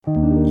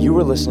You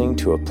are listening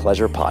to a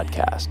Pleasure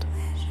podcast.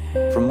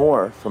 For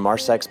more from our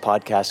Sex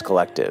Podcast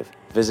Collective,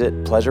 visit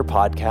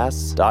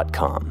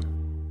pleasurepodcasts.com.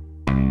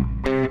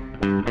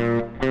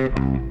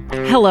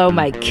 Hello,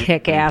 my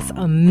kick-ass,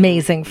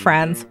 amazing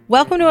friends.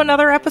 Welcome to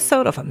another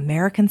episode of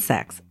American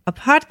Sex, a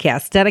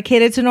podcast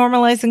dedicated to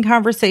normalizing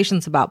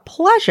conversations about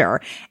pleasure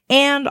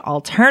and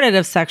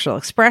alternative sexual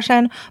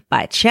expression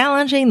by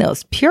challenging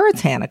those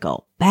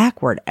puritanical,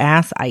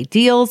 backward-ass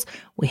ideals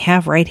we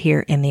have right here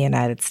in the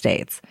United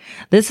States.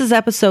 This is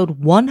episode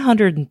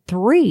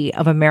 103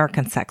 of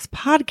American Sex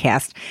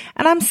Podcast,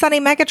 and I'm Sunny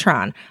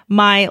Megatron.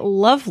 My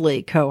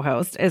lovely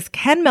co-host is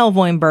Ken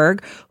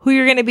Melvoinberg, who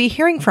you're going to be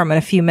hearing from in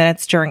a few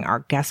minutes during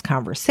our guest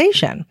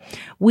conversation.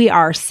 We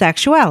are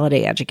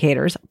sexuality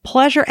educators,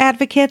 pleasure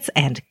advocates,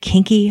 and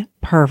kinky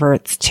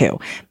perverts too.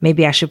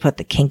 Maybe I should put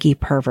the kinky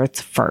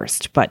perverts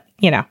first, but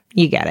you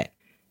get it.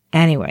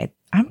 Anyway,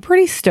 I'm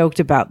pretty stoked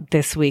about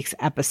this week's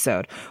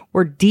episode.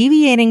 We're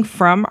deviating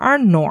from our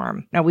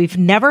norm. Now, we've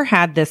never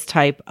had this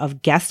type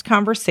of guest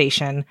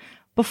conversation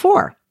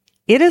before.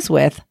 It is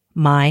with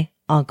my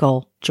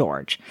Uncle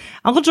George.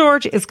 Uncle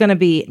George is going to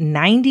be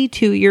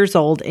 92 years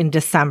old in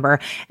December,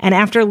 and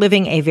after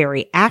living a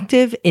very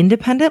active,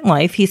 independent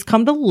life, he's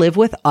come to live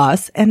with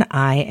us, and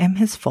I am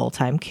his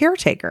full-time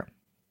caretaker.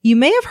 You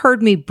may have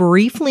heard me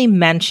briefly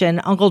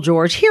mention Uncle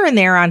George here and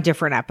there on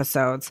different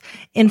episodes.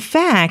 In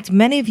fact,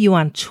 many of you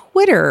on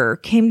Twitter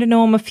came to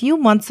know him a few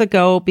months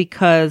ago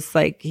because,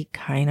 he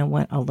kind of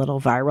went a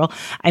little viral.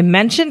 I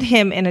mentioned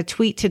him in a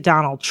tweet to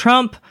Donald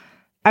Trump.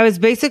 I was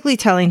basically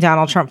telling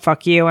Donald Trump,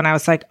 fuck you. And I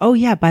was like, oh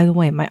yeah, by the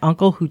way, my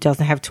uncle who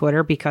doesn't have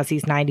Twitter because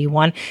he's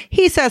 91,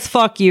 he says,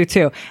 fuck you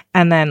too.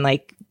 And then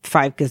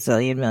 5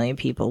 gazillion million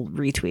people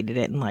retweeted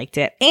it and liked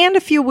it. And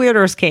a few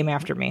weirdos came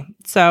after me.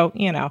 So,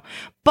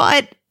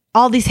 but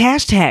all these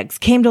hashtags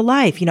came to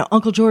life,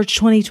 Uncle George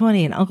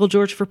 2020 and Uncle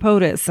George for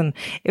POTUS. And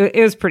it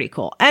was pretty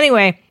cool.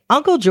 Anyway,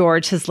 Uncle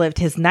George has lived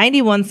his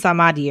 91 some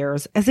odd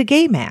years as a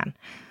gay man.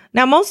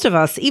 Now, most of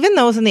us, even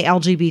those in the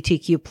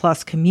LGBTQ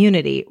plus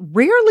community,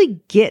 rarely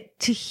get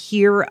to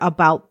hear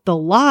about the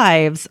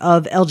lives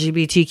of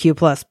LGBTQ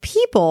plus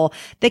people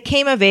that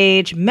came of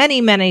age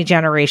many, many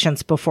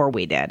generations before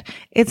we did.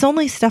 It's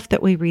only stuff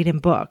that we read in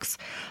books.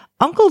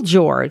 Uncle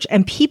George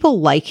and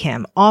people like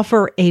him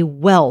offer a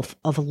wealth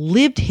of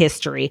lived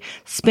history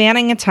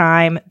spanning a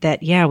time that,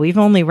 we've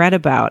only read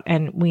about.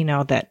 And we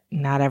know that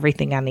not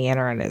everything on the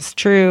internet is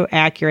true,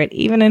 accurate,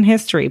 even in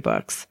history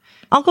books.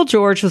 Uncle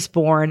George was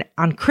born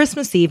on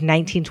Christmas Eve,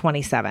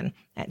 1927.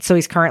 So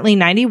he's currently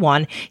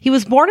 91. He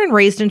was born and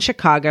raised in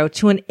Chicago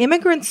to an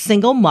immigrant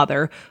single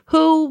mother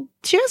who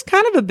she was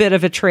kind of a bit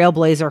of a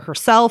trailblazer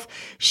herself.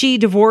 She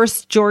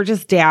divorced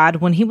George's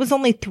dad when he was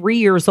only 3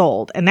 years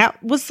old. And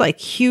that was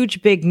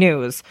huge, big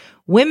news.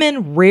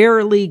 Women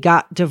rarely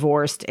got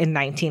divorced in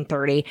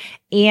 1930.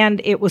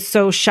 And it was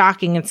so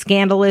shocking and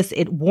scandalous.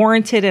 It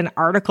warranted an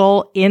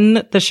article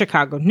in the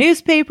Chicago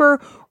newspaper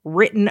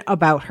written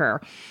about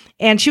her.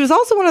 And she was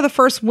also one of the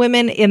first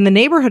women in the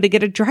neighborhood to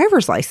get a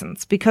driver's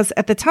license because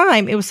at the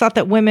time it was thought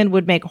that women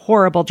would make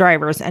horrible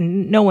drivers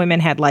and no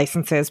women had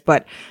licenses,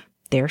 but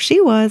there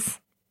she was.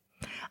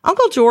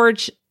 Uncle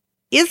George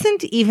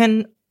isn't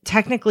even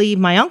technically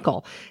my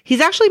uncle.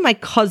 He's actually my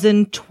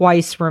cousin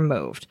twice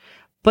removed,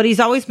 but he's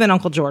always been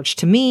Uncle George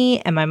to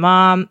me and my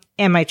mom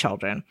and my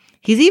children.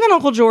 He's even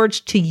Uncle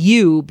George to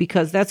you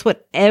because that's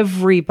what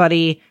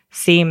everybody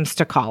seems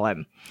to call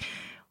him.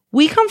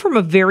 We come from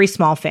a very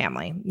small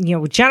family,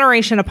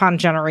 generation upon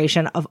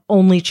generation of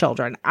only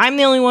children. I'm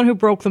the only one who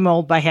broke the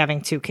mold by having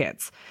 2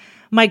 kids.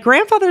 My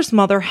grandfather's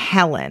mother,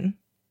 Helen,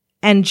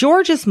 and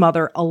George's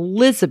mother,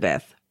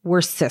 Elizabeth,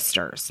 were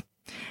sisters.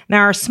 Now,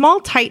 our small,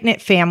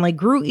 tight-knit family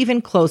grew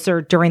even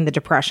closer during the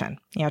Depression.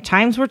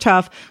 Times were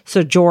tough,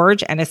 so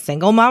George and his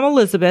single mom,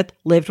 Elizabeth,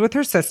 lived with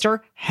her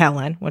sister,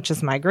 Helen, which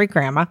is my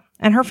great-grandma,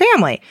 and her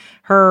family.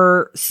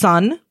 Her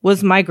son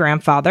was my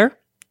grandfather,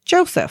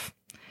 Joseph.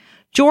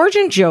 George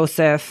and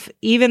Joseph,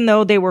 even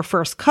though they were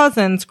first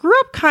cousins, grew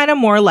up kind of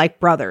more like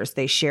brothers.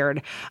 They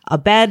shared a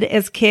bed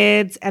as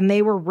kids, and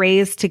they were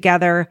raised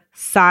together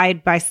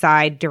side by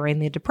side during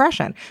the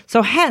Depression.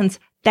 So hence,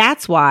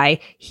 that's why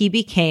he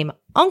became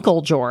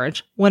Uncle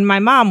George when my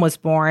mom was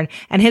born,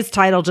 and his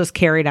title just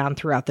carried on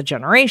throughout the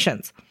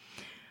generations.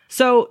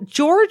 So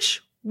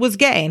George was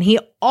gay, and he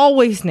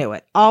always knew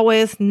it,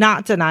 always,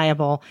 not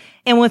deniable.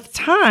 And with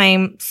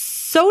time,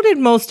 so did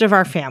most of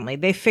our family.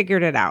 They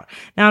figured it out.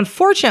 Now,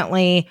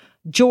 unfortunately,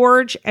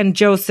 George and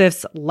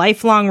Joseph's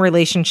lifelong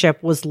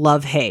relationship was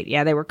love-hate.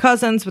 Yeah, they were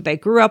cousins, but they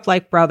grew up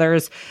like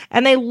brothers,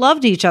 and they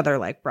loved each other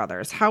like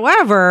brothers.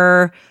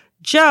 However,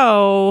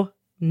 Joe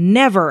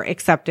never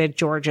accepted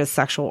George's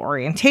sexual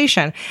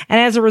orientation. And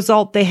as a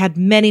result, they had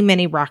many,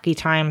 many rocky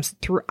times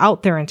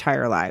throughout their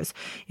entire lives.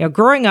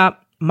 Growing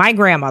up, my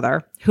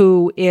grandmother,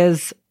 who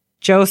is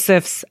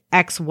Joseph's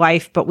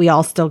ex-wife, but we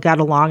all still got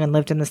along and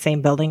lived in the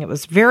same building. It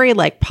was very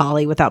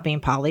poly without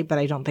being poly, but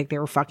I don't think they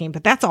were fucking,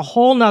 but that's a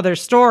whole nother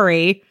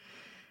story.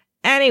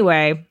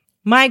 Anyway,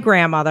 my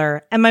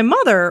grandmother and my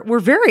mother were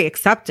very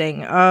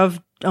accepting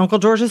of Uncle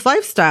George's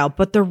lifestyle,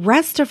 but the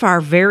rest of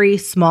our very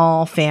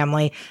small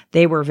family,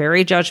 they were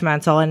very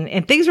judgmental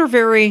and things were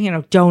very,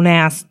 don't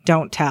ask,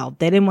 don't tell.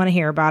 They didn't want to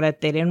hear about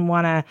it. They didn't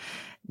want to,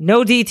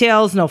 no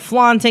details, no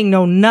flaunting,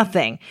 no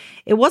nothing.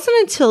 It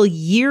wasn't until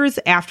years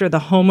after the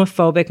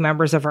homophobic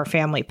members of our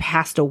family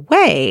passed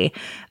away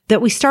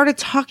that we started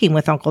talking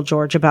with Uncle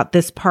George about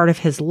this part of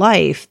his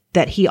life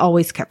that he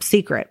always kept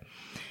secret.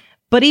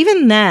 But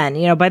even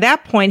then, by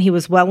that point, he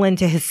was well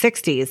into his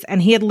 60s and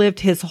he had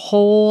lived his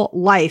whole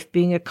life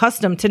being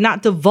accustomed to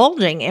not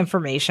divulging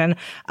information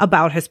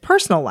about his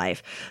personal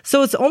life.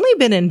 So it's only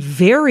been in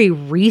very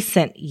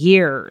recent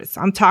years,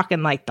 I'm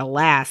talking like the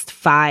last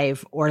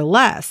 5 or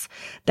less,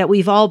 that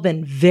we've all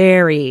been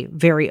very,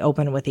 very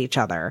open with each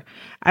other.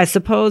 I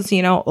suppose,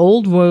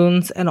 old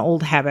wounds and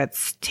old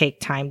habits take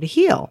time to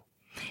heal.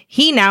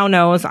 He now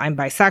knows I'm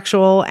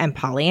bisexual and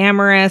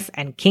polyamorous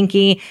and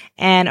kinky,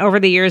 and over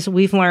the years,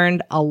 we've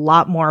learned a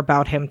lot more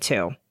about him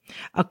too.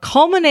 A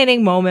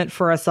culminating moment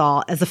for us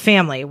all as a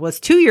family was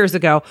 2 years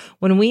ago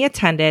when we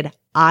attended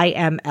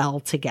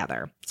IML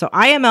together. So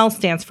IML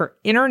stands for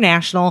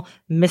International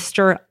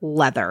Mr.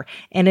 Leather,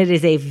 and it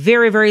is a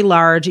very, very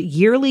large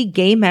yearly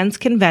gay men's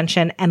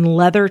convention and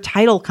leather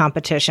title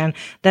competition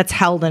that's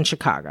held in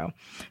Chicago.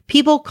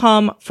 People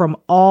come from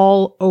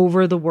all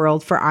over the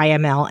world for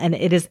IML, and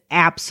it is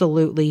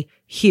absolutely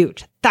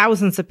huge.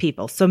 Thousands of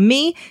people. So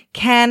me,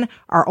 Ken,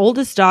 our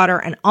oldest daughter,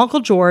 and Uncle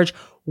George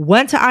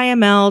went to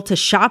IML to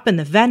shop in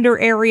the vendor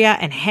area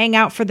and hang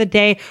out for the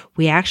day.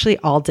 We actually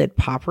all did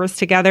poppers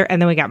together,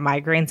 and then we got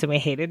migraines and we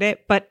hated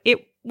it, but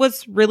it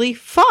was really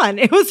fun.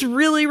 It was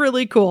really,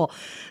 really cool.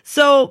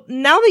 So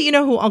now that you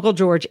know who Uncle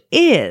George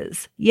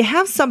is, you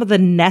have some of the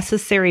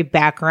necessary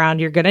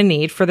background you're going to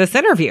need for this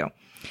interview.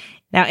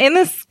 Now, in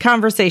this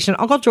conversation,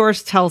 Uncle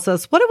George tells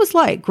us what it was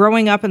like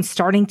growing up and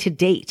starting to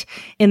date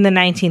in the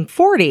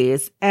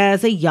 1940s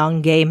as a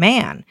young gay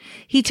man.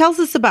 He tells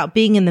us about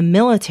being in the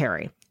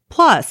military,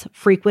 plus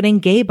frequenting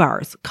gay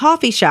bars,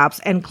 coffee shops,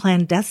 and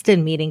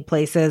clandestine meeting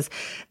places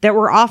that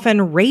were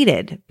often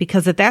raided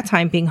because at that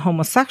time being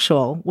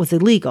homosexual was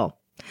illegal.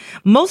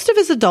 Most of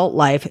his adult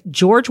life,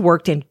 George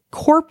worked in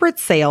corporate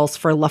sales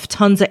for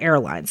Lufthansa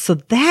Airlines, so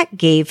that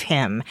gave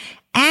him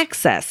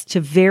access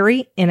to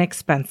very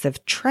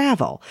inexpensive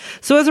travel.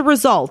 So as a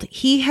result,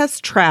 he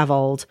has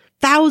traveled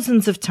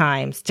thousands of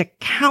times to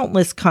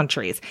countless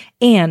countries,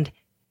 and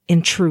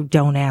in true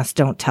don't ask,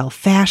 don't tell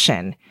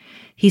fashion,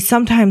 he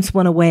sometimes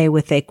went away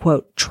with a,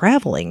 quote,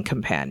 traveling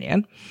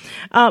companion.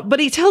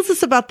 But he tells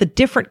us about the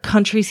different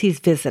countries he's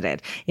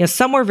visited.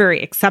 Some were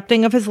very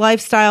accepting of his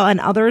lifestyle and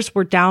others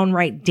were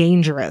downright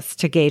dangerous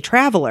to gay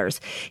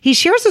travelers. He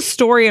shares a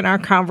story in our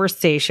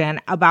conversation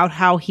about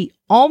how he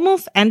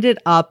almost ended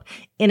up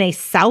in a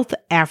South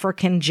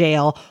African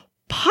jail,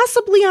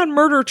 possibly on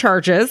murder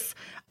charges,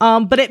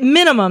 but at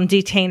minimum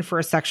detained for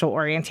a sexual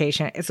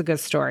orientation. It's a good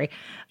story.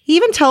 He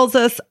even tells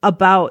us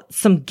about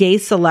some gay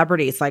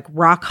celebrities like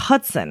Rock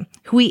Hudson,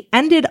 who he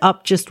ended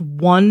up just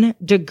 1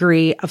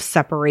 degree of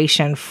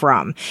separation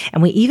from.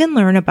 And we even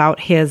learn about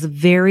his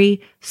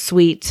very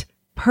sweet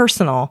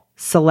personal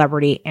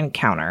celebrity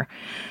encounter.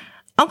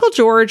 Uncle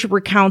George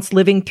recounts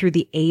living through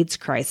the AIDS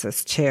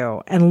crisis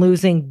too and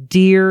losing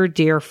dear,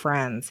 dear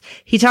friends.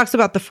 He talks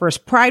about the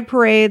first Pride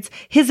parades,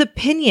 his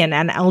opinion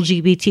on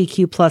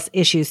LGBTQ plus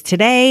issues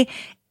today,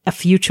 a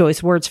few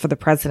choice words for the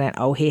president.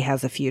 Oh, he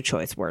has a few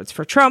choice words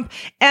for Trump,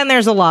 and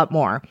there's a lot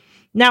more.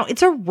 Now,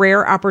 it's a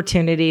rare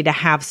opportunity to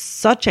have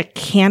such a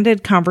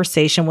candid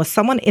conversation with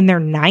someone in their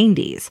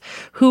 90s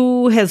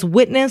who has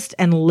witnessed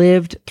and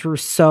lived through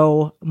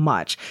so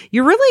much.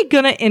 You're really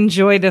going to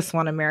enjoy this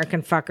one,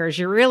 American fuckers.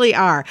 You really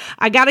are.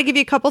 I got to give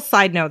you a couple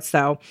side notes,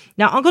 though.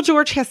 Now, Uncle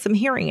George has some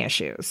hearing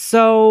issues,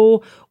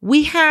 so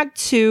we had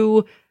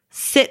to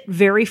sit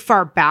very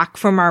far back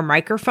from our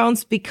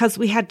microphones because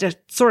we had to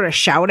sort of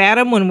shout at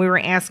him when we were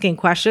asking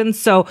questions.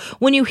 So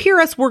when you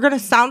hear us, we're going to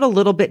sound a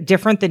little bit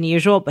different than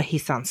usual, but he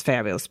sounds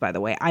fabulous, by the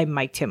way. I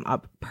mic'd him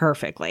up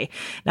perfectly.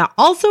 Now,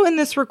 also in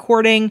this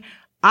recording,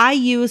 I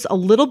use a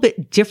little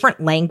bit different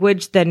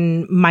language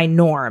than my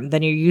norm,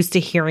 than you're used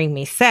to hearing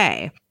me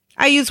say.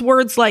 I use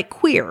words like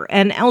queer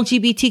and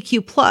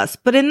LGBTQ+,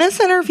 but in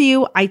this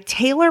interview, I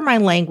tailor my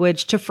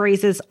language to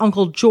phrases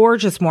Uncle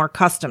George is more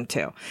accustomed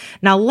to.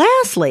 Now,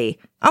 lastly,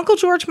 Uncle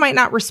George might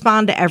not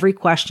respond to every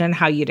question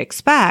how you'd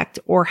expect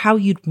or how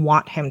you'd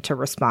want him to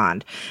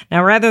respond.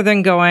 Now, rather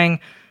than going,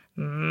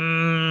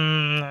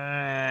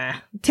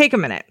 take a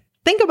minute.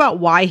 Think about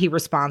why he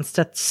responds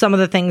to some of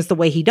the things the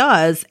way he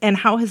does and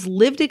how his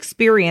lived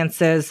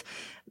experiences,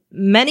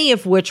 many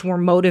of which were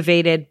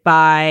motivated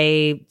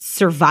by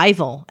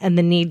survival and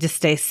the need to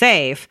stay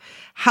safe,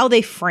 how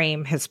they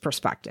frame his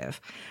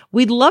perspective.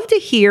 We'd love to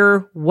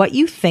hear what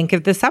you think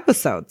of this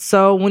episode.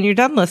 So when you're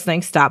done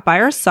listening, stop by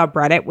our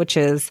subreddit, which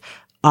is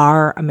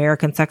our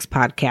American Sex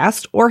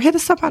Podcast, or hit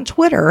us up on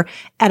Twitter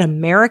at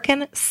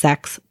American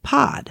Sex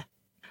Pod.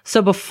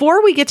 So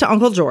before we get to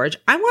Uncle George,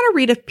 I want to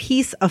read a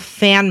piece of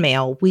fan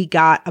mail we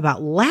got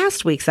about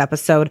last week's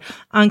episode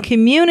on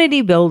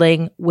community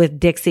building with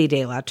Dixie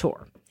De La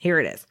Tour. Here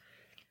it is.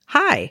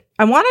 Hi,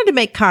 I wanted to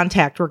make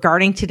contact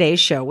regarding today's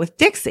show with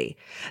Dixie.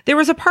 There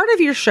was a part of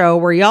your show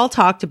where y'all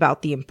talked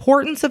about the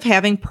importance of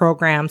having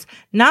programs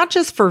not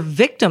just for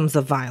victims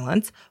of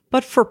violence,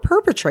 but for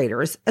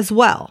perpetrators as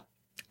well.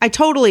 I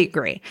totally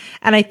agree,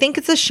 and I think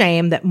it's a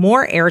shame that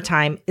more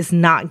airtime is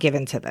not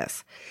given to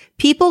this.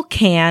 People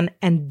can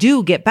and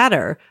do get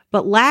better,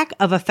 but lack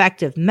of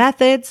effective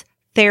methods,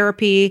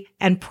 therapy,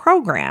 and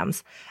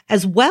programs,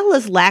 as well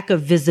as lack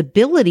of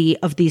visibility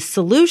of these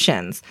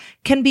solutions,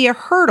 can be a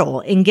hurdle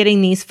in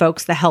getting these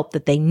folks the help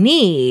that they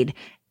need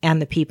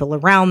and the people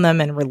around them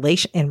and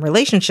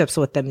relationships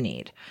with them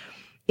need.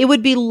 It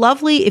would be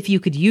lovely if you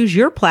could use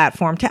your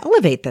platform to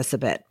elevate this a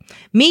bit.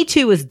 Me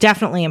Too is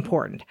definitely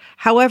important.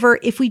 However,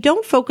 if we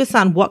don't focus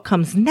on what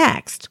comes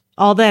next,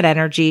 all that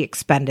energy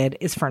expended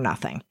is for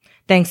nothing.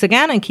 Thanks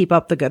again and keep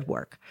up the good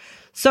work.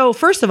 So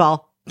first of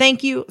all,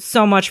 thank you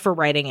so much for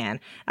writing in.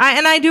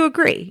 I do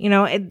agree,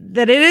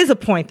 that it is a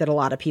point that a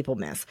lot of people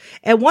miss.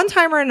 At one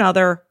time or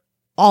another,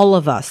 all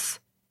of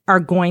us are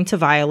going to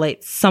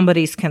violate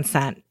somebody's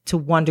consent to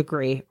one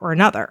degree or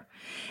another.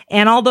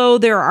 And although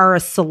there are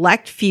a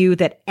select few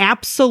that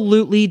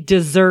absolutely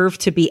deserve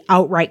to be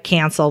outright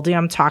canceled,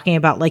 I'm talking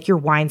about like your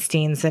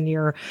Weinsteins and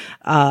your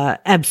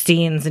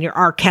Epsteins and your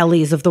R.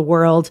 Kellys of the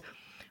world,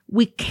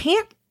 we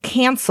can't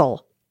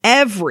cancel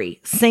every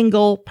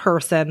single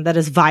person that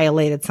has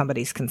violated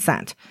somebody's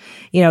consent.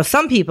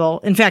 Some people,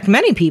 in fact,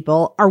 many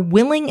people, are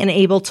willing and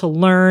able to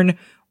learn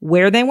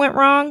where they went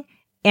wrong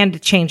and to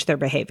change their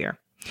behavior.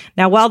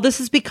 Now, while this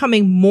is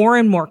becoming more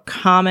and more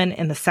common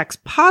in the sex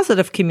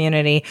positive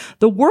community,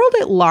 the world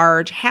at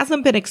large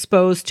hasn't been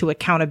exposed to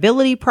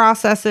accountability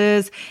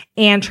processes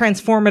and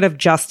transformative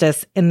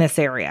justice in this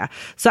area.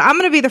 So I'm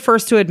going to be the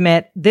first to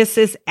admit this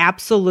is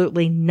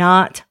absolutely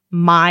not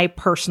my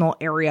personal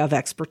area of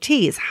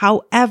expertise.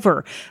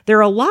 However, there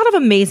are a lot of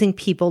amazing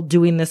people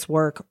doing this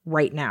work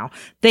right now.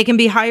 They can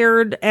be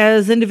hired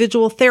as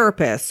individual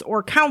therapists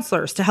or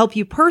counselors to help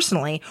you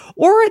personally,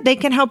 or they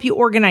can help you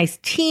organize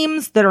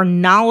teams that are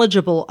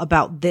knowledgeable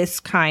about this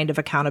kind of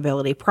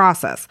accountability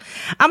process.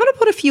 I'm going to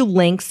put a few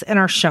links in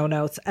our show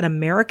notes at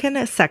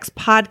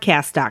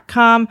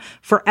americansexpodcast.com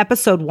for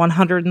episode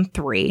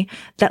 103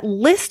 that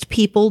list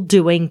people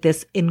doing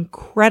this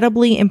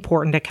incredibly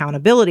important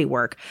accountability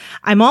work.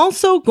 I'm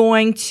also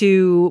going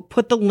to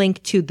put the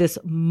link to this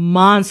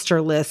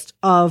monster list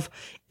of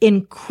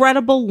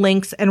incredible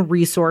links and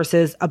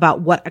resources about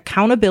what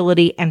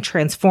accountability and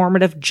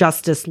transformative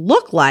justice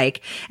look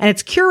like. And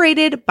it's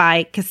curated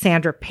by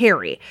Cassandra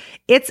Perry.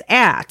 It's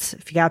at,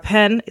 if you got a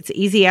pen, it's an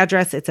easy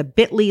address. It's a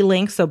bit.ly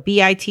link. So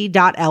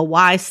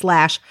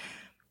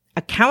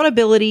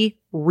bit.ly/accountability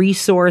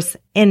resource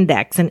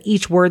index. And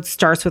each word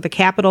starts with a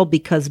capital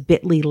because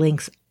bit.ly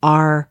links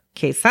are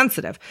case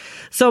sensitive.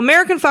 So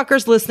American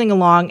fuckers listening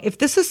along, if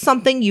this is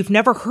something you've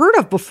never heard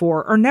of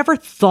before or never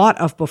thought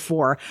of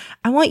before,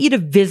 I want you to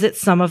visit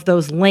some of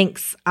those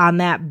links on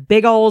that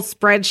big old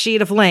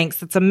spreadsheet of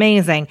links. It's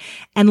amazing.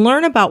 And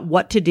learn about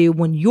what to do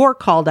when you're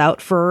called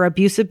out for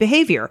abusive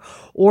behavior,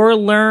 or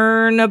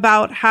learn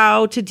about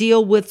how to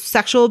deal with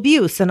sexual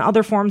abuse and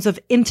other forms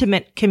of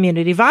intimate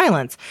community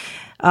violence.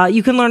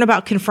 You can learn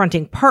about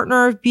confronting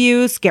partner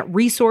abuse, get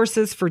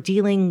resources for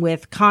dealing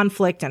with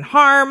conflict and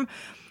harm,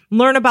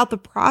 learn about the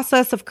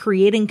process of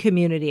creating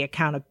community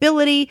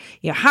accountability,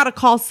 how to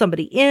call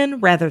somebody in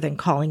rather than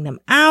calling them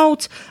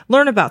out,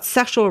 learn about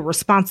sexual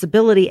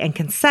responsibility and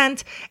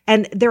consent,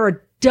 and there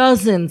are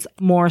dozens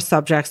more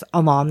subjects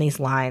along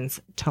these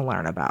lines to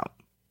learn about.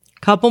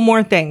 Couple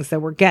more things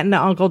that we're getting to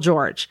Uncle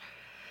George.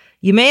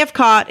 You may have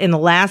caught in the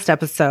last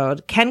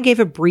episode, Ken gave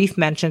a brief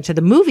mention to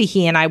the movie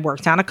he and I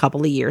worked on a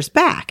couple of years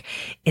back.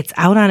 It's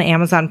out on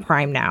Amazon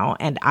Prime now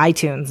and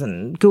iTunes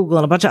and Google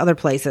and a bunch of other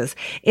places.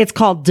 It's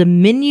called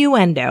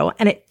Diminuendo,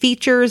 and it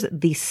features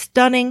the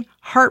stunning,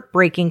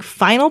 heartbreaking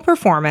final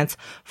performance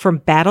from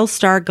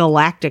Battlestar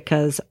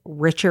Galactica's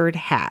Richard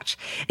Hatch.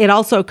 It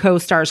also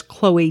co-stars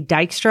Chloe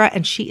Dykstra,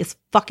 and she is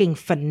fucking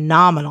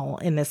phenomenal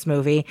in this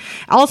movie.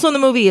 Also in the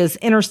movie is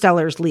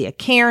Interstellar's Leah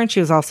Cairn. She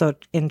was also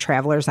in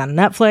Travelers on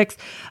Netflix.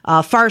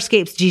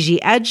 Farscape's Gigi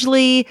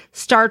Edgley,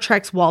 Star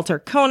Trek's Walter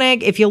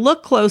Koenig. If you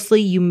look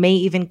closely, you may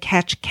even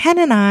catch Ken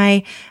and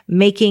I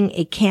making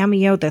a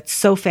cameo that's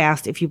so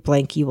fast, if you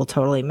blink, you will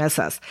totally miss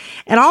us.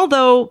 And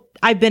although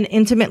I've been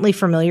intimately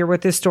familiar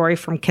with this story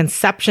from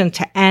conception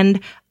to end,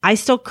 I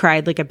still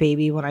cried like a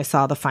baby when I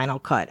saw the final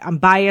cut. I'm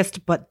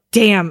biased, but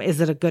damn, is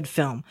it a good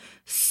film.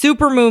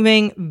 Super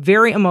moving,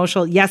 very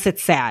emotional. Yes,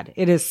 it's sad.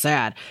 It is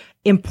sad.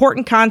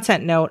 Important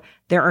content note,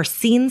 there are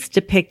scenes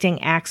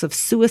depicting acts of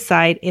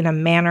suicide in a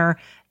manner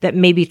that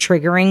may be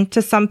triggering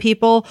to some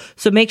people.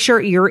 So make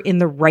sure you're in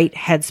the right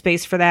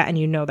headspace for that and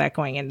you know that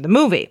going into the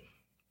movie.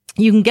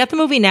 You can get the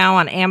movie now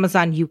on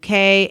Amazon UK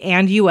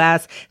and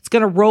US. It's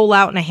going to roll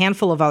out in a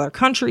handful of other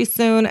countries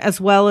soon, as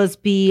well as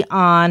be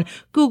on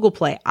Google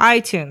Play,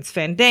 iTunes,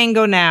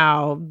 Fandango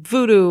Now,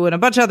 Vudu, and a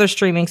bunch of other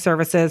streaming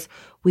services.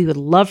 We would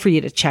love for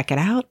you to check it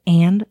out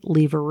and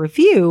leave a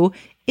review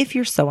if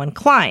you're so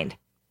inclined.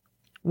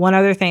 One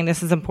other thing,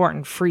 this is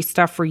important, free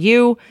stuff for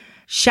you.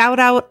 Shout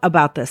out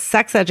about the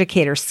Sex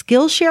Educator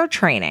Skillshare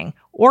training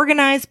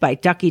organized by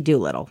Ducky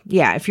Doolittle.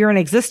 Yeah, if you're an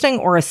existing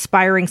or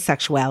aspiring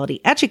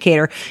sexuality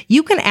educator,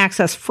 you can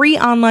access free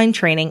online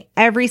training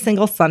every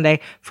single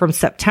Sunday from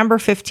September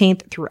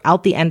 15th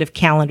throughout the end of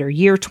calendar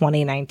year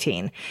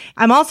 2019.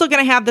 I'm also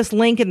going to have this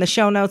link in the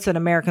show notes at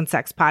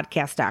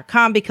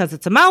americansexpodcast.com because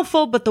it's a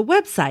mouthful, but the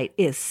website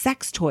is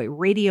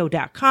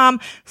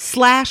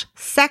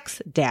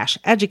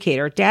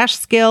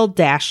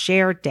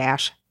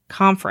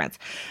sextoyradio.com/sex-educator-skill-share-conference.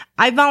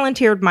 I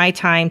volunteered my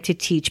time to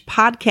teach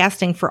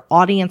podcasting for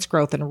audience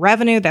growth and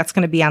revenue. That's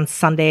going to be on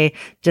Sunday,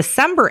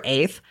 December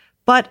 8th,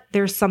 but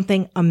there's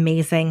something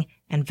amazing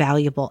and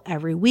valuable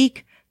every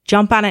week.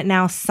 Jump on it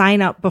now,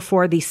 sign up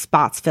before these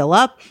spots fill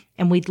up,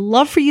 and we'd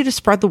love for you to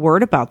spread the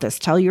word about this.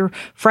 Tell your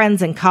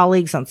friends and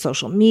colleagues on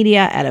social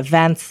media, at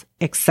events,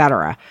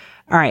 etc.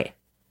 All right,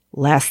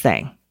 last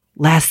thing,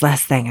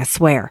 I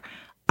swear.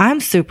 I'm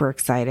super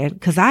excited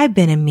because I've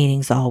been in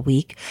meetings all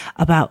week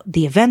about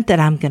the event that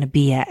I'm going to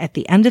be at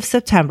the end of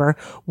September,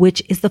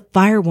 which is the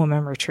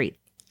Firewoman Retreat.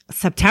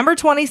 September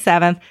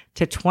 27th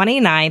to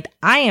 29th,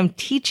 I am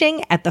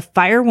teaching at the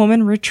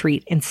Firewoman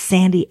Retreat in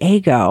San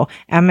Diego.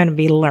 I'm going to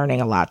be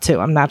learning a lot too.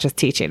 I'm not just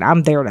teaching.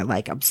 I'm there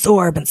to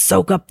absorb and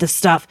soak up this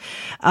stuff.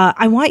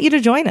 I want you to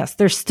join us.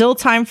 There's still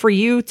time for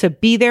you to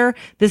be there.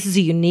 This is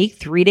a unique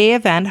 3-day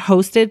event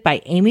hosted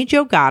by Amy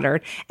Jo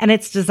Goddard, and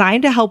it's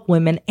designed to help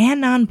women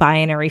and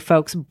non-binary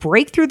folks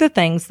break through the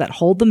things that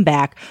hold them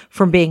back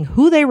from being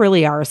who they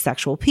really are as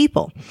sexual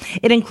people.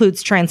 It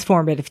includes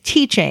transformative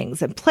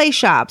teachings and play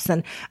shops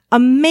and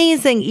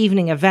amazing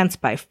evening events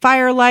by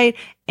firelight,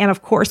 and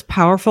of course,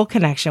 powerful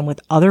connection with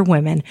other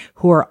women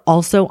who are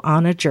also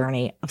on a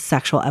journey of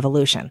sexual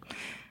evolution.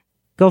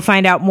 Go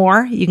find out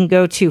more. You can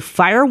go to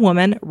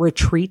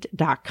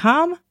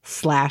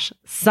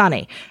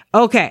firewomanretreat.com/sunny.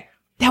 Okay.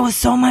 That was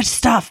so much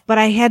stuff, but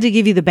I had to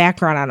give you the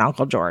background on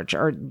Uncle George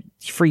or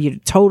for you to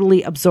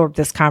totally absorb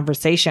this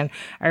conversation.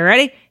 Are you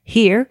ready?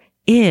 Here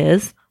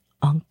is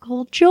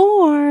Uncle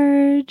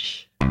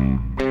George.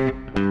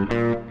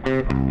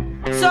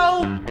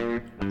 So,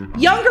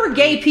 younger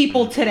gay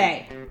people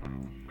today,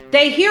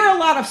 they hear a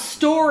lot of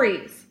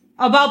stories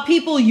about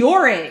people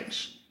your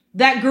age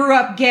that grew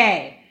up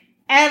gay.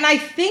 And I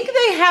think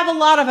they have a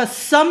lot of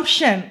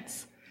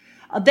assumptions.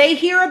 They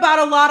hear about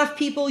a lot of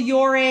people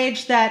your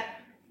age that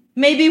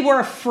maybe were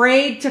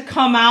afraid to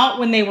come out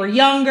when they were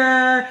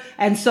younger.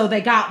 And so they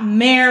got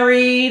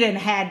married and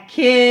had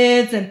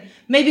kids and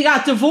maybe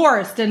got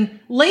divorced and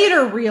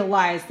later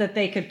realized that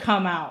they could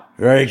come out.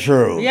 Very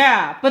true.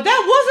 Yeah, but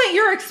that wasn't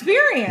your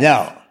experience.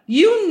 No.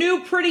 You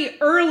knew pretty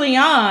early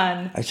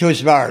on. I'm too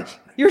smart.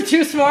 You're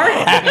too smart?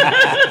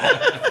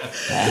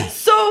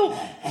 So,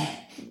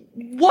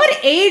 what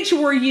age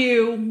were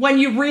you when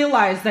you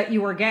realized that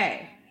you were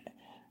gay?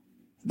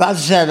 About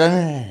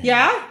 7.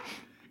 Yeah?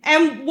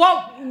 And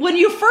when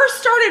you first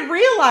started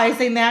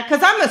realizing that,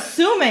 because I'm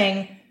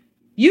assuming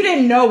you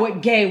didn't know what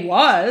gay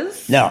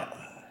was. No.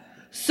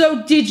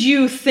 So did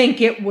you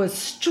think it was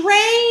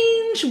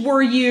strange?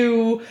 Were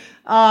you,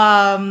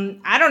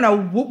 I don't know,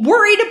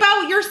 worried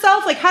about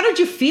yourself? How did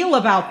you feel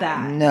about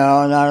that?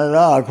 No, not at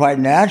all. Quite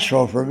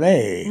natural for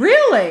me.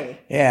 Really?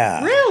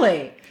 Yeah.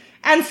 Really?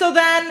 And so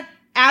then,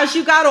 as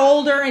you got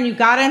older and you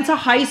got into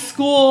high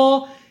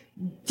school,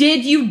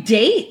 did you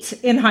date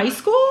in high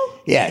school?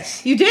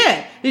 Yes. You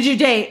did. Did you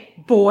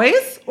date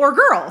boys or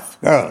girls?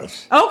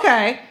 Girls.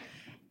 Okay.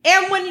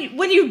 And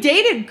when you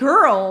dated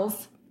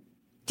girls,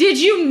 did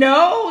you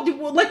know,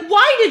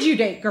 why did you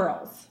date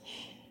girls?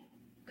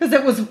 Because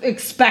it was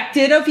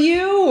expected of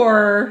you,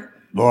 or?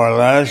 More or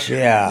less,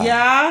 yeah.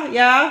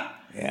 Yeah.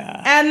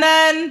 And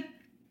then,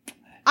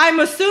 I'm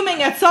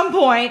assuming at some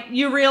point,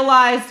 you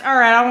realized, all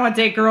right, I don't want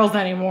to date girls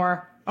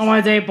anymore. I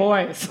want to date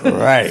boys.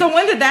 Right. So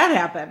when did that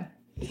happen?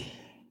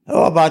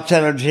 Oh, about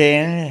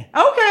 17.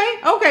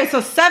 Okay,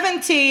 so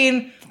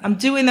 17, I'm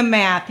doing the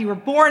math. You were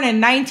born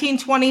in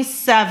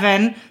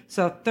 1927,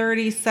 so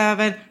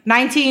 37,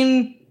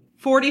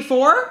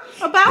 1944,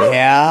 about?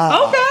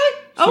 Yeah. Okay.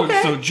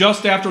 So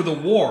just after the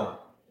war.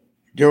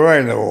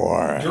 During the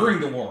war.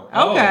 During the war.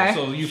 Okay. Oh,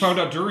 so you found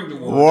out during the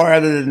war. War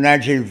ended in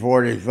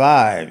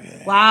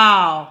 1945.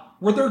 Wow.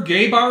 Were there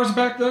gay bars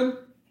back then?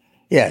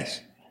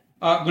 Yes.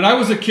 When I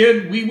was a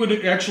kid, we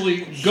would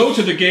actually go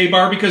to the gay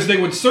bar because they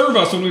would serve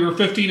us when we were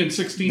 15 and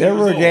 16 There years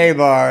were old. gay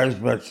bars,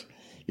 but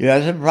you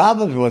had some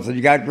problems with it.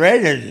 You got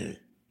graded.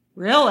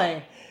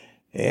 Really?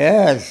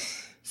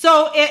 Yes.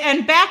 So,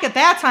 and back at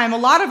that time, a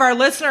lot of our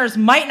listeners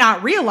might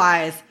not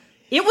realize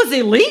it was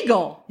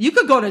illegal. You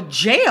could go to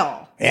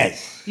jail.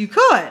 Yes. You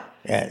could.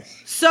 Yes.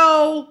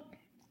 So,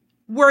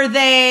 were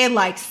they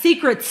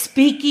secret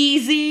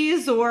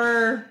speakeasies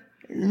or?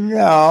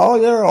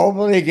 No, they were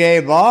openly gay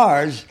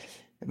bars,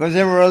 but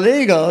they were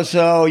illegal,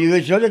 so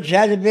you should have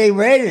had to be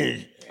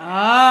raided.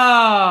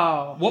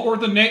 Oh. What were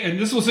the name? And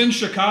this was in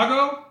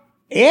Chicago?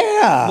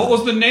 Yeah. What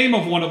was the name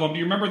of one of them? Do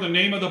you remember the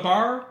name of the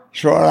bar?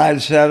 Shoreline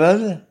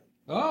 7.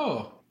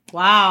 Oh.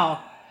 Wow.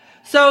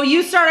 So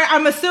you started,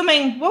 I'm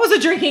assuming, what was the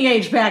drinking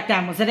age back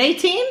then? Was it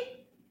 18?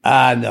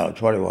 No,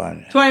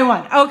 21.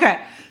 21. Okay.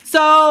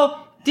 So,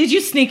 did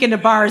you sneak into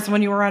bars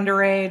when you were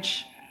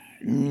underage?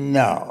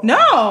 No.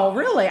 No,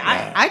 really.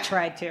 I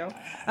tried to.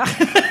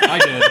 I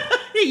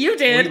did. You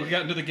did. We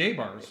got into the gay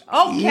bars.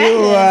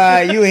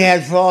 Okay. You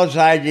had false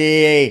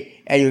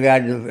ID and you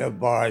got into a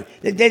bar.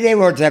 They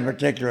weren't that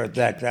particular at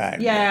that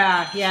time.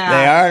 Yeah. They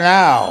are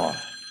now.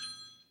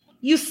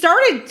 You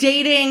started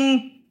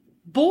dating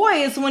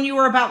boys when you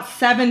were about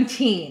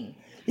 17.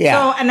 Yeah.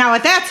 So, and now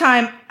at that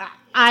time,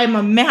 I'm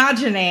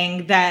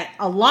imagining that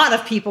a lot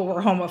of people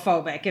were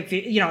homophobic. If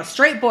a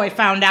straight boy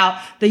found out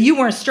that you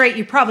weren't straight,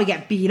 you'd probably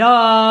get beat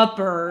up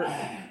or...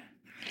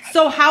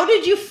 So how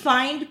did you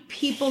find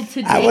people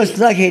to date? I was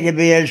lucky to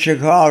be in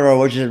Chicago,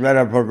 which is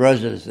rather a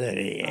progressive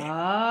city. Oh.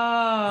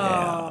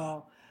 Yeah.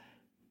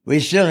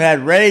 We still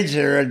had raids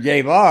there at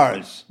gay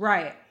bars.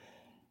 Right.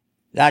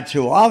 Not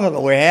too often,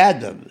 but we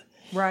had them.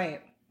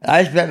 Right.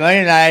 I spent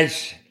many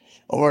nights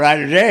overnight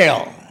in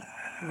jail.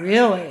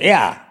 Really?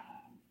 Yeah.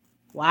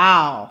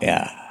 Wow.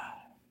 Yeah.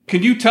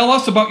 Can you tell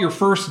us about your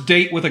first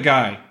date with a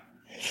guy?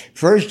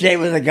 First date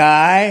with a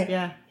guy?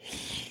 Yeah.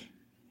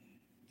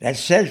 That's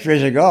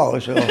centuries ago,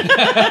 so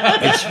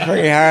it's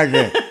pretty hard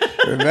to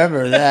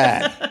remember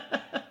that.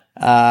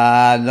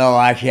 No,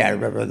 I can't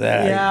remember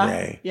that.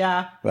 Yeah.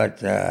 Yeah.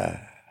 But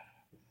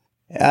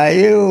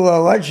you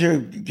went to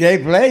gay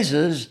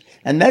places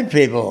and met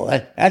people.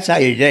 That's how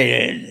you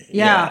dated.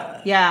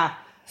 Yeah.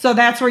 So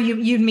that's where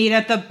you'd meet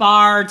at the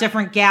bar,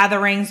 different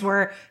gatherings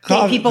where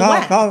gay people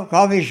went.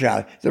 Coffee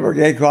shops. There were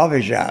gay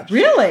coffee shops.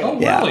 Really? Oh,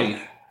 Yeah.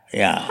 really?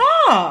 Yeah.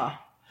 Huh.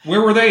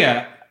 Where were they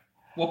at?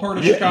 What part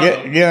of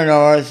Chicago? Near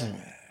North.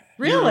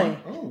 Really?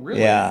 Oh,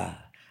 really? Yeah.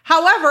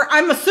 However,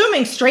 I'm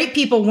assuming straight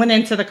people went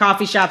into the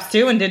coffee shops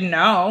too and didn't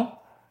know.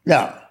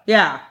 No.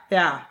 Yeah.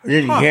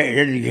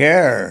 Didn't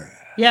care.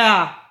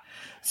 Yeah.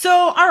 So,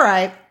 all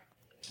right.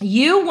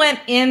 You went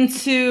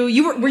into,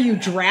 were you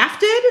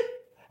drafted?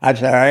 I'm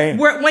sorry?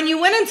 When you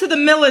went into the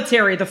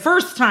military the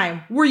first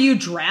time, were you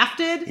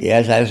drafted?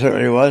 Yes, I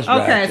certainly was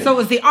drafted. Okay, so it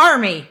was the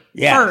Army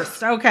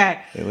first.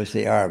 Okay. It was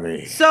the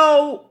Army.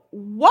 So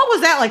what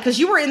was that like? Because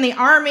you were in the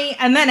Army,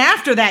 and then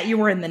after that, you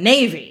were in the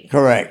Navy.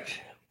 Correct.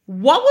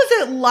 What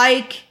was it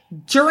like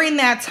during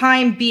that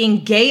time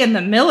being gay in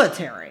the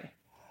military?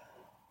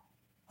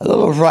 A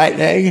little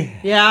frightening.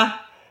 Yeah?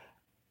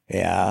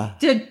 Yeah.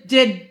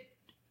 Did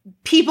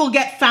people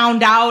get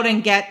found out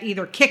and get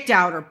either kicked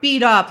out or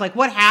beat up? Like,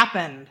 what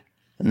happened?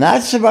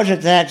 Not so much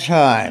at that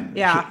time.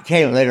 Yeah. It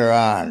came later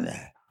on.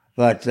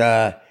 But,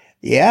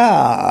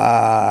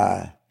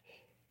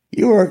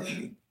 you were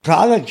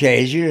common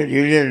case. You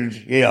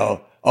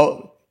didn't,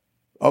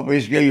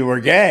 always knew you were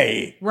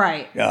gay.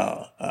 Right.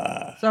 No.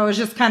 So it was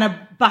just kind of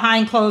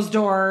behind closed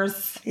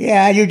doors.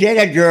 Yeah, you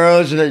dated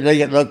girls and they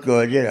could look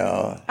good,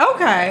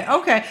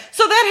 Okay.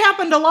 So that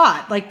happened a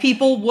lot. Like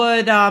people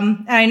would,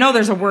 and I know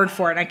there's a word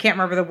for it, and I can't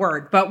remember the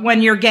word, but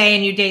when you're gay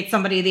and you date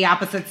somebody of the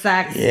opposite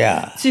sex,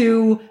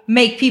 to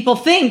make people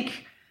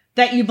think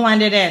that you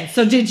blended in.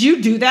 So did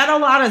you do that a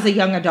lot as a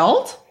young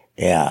adult?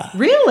 Yeah.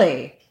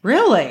 Really?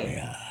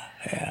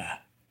 Yeah.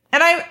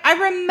 And I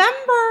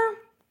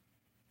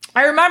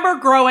remember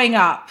growing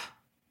up,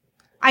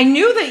 I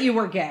knew that you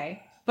were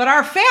gay, but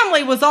our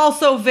family was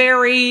also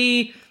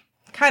very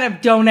kind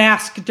of don't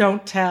ask,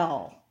 don't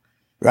tell.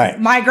 Right.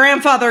 My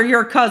grandfather,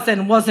 your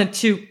cousin, wasn't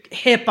too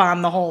hip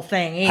on the whole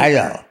thing either. I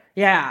know.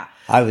 Yeah.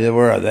 I was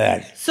aware of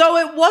that. So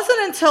it wasn't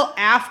until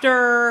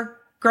after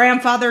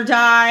grandfather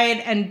died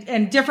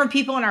and different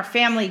people in our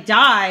family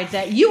died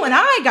that you and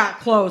I got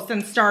close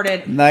and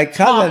started My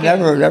cousin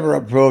talking. never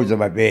approved of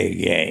my being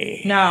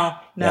gay. No.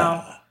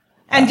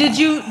 And did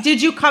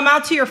you come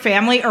out to your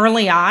family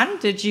early on?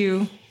 Did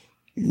you?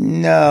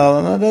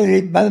 No,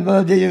 my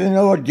mother didn't even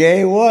know what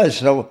gay was.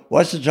 So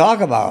what's to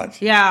talk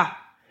about? Yeah.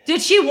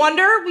 Did she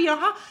wonder,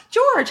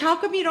 George, how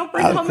come you don't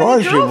bring home Of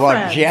course any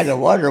girlfriends? she had to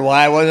wonder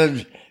why I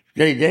wasn't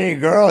dating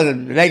girls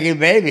and making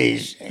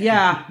babies.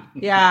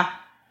 Yeah.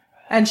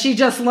 And she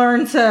just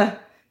learned to.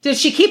 Did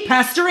she keep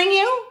pestering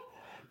you?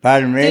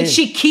 Pardon me? Did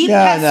she keep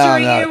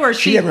pestering you, or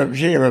she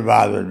never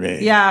bothered me.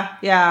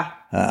 Yeah.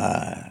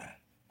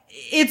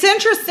 It's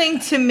interesting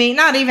to me,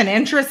 not even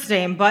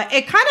interesting, but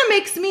it kind of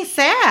makes me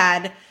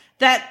sad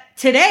that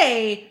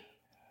today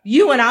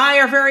you and I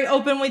are very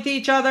open with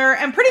each other,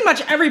 and pretty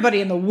much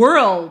everybody in the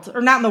world, or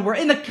not in the world,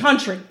 in the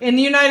country, in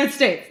the United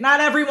States.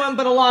 Not everyone,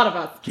 but a lot of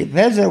us.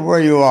 Depends on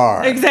where you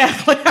are.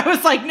 Exactly. I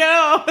was like,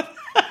 no.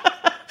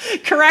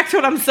 Correct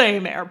what I'm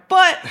saying there.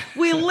 But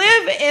we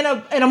live in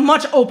a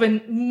much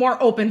more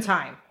open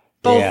time,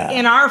 both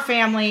in our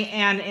family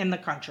and in the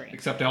country.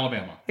 Except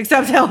Alabama.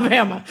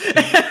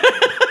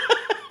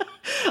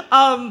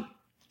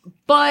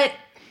 But,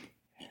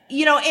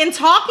 in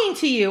talking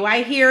to you,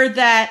 I hear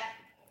that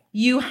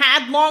you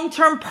had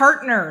long-term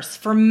partners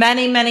for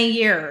many, many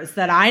years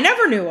that I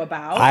never knew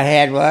about. I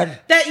had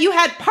what? That you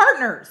had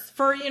partners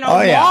for,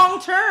 yeah.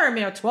 long-term,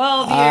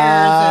 12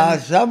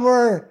 years. Some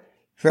were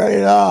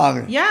fairly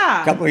long.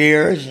 Yeah. A couple of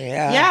years,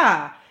 yeah.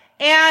 Yeah.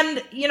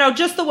 And,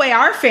 just the way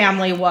our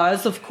family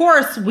was, of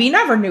course, we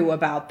never knew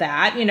about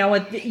that.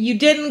 You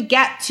didn't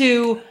get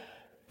to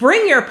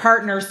bring your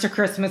partners to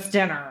Christmas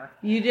dinner.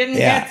 You didn't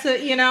Yeah. get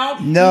to, you know?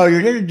 No,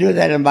 you didn't do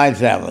that in my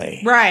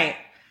family. Right.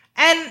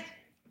 And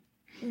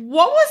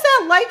what was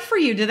that like for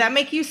you? Did that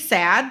make you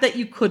sad that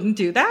you couldn't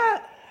do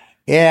that?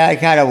 Yeah, I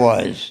kind of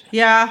was.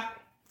 Yeah.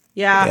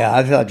 Yeah. Yeah,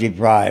 I felt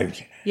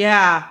deprived.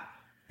 Yeah.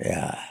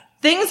 Yeah.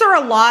 Things are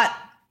a lot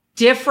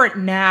different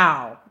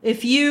now.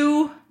 If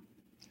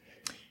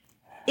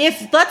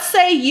let's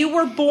say you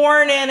were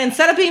born in,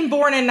 instead of being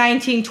born in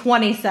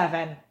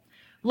 1927,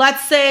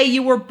 let's say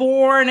you were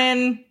born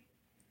in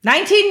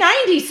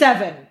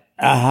 1997.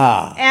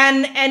 Uh-huh.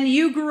 And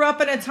you grew up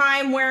in a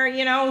time where,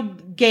 you know,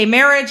 gay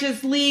marriage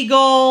is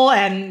legal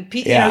and,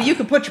 you know, you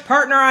could put your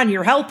partner on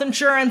your health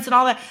insurance and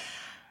all that.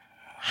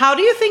 How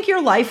do you think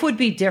your life would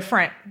be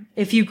different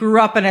if you grew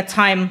up in a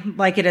time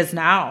like it is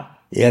now?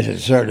 Yes, it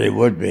certainly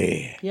would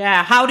be.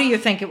 Yeah. How do you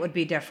think it would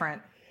be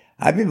different?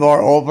 I'd be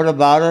more open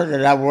about it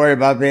and not worried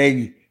about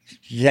being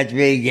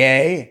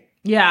gay.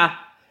 Yeah.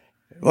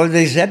 Well,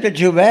 they accepted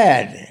too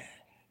bad.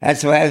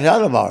 That's the way I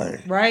felt about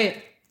it.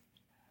 Right.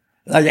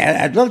 Like,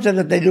 I looked at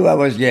it, they knew I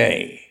was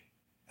gay.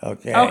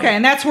 Okay. Okay,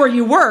 and that's where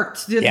you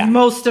worked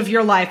most of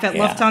your life at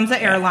Lufthansa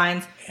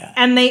Airlines. Yeah.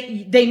 And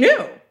they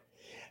knew.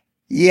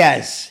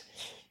 Yes.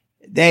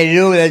 They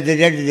knew that they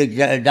didn't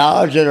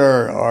acknowledge it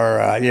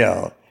or you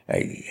know.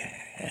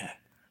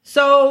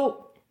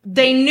 So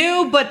they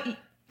knew, but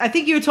I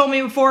think you told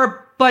me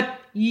before, but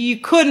you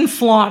couldn't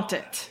flaunt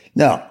it.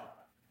 No.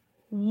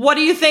 What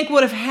do you think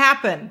would have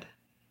happened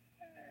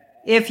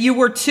if you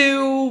were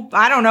too,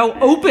 I don't know,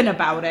 open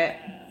about it?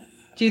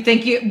 Do you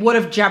think it would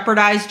have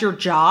jeopardized your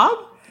job?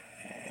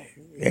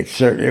 It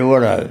certainly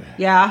would have.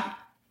 Yeah.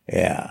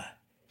 Yeah.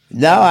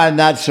 Now I'm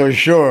not so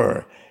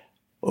sure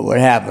what would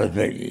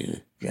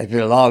happen. It's been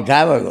a long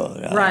time ago.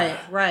 You know?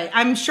 Right.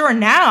 I'm sure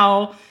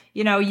now,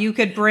 you know, you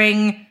could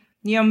bring,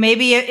 you know,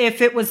 maybe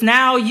if it was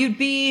now, you'd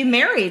be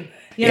married,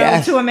 you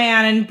know, to a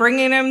man and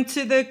bringing him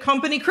to the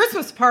company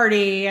Christmas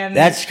party. And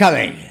that's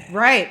coming.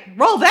 Right.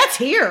 Well, that's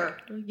here.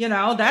 You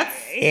know, that's.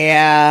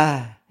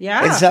 Yeah.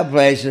 Yeah. In some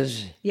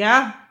places.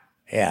 Yeah.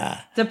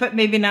 Yeah. But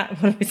maybe not,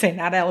 what do we say?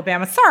 Not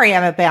Alabama. Sorry,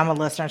 Alabama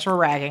listeners. We're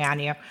ragging on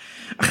you.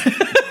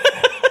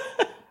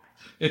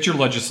 It's your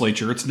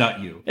legislature. It's not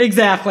you.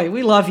 Exactly.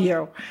 We love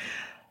you.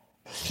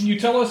 Can you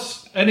tell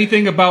us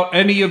anything about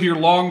any of your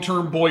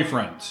long-term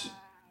boyfriends?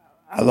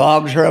 A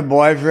long-term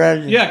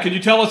boyfriend? Yeah, can you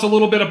tell us a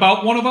little bit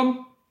about one of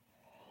them?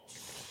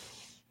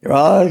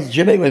 Well,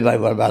 Jimmy was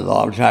one of my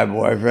long-time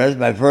boyfriends,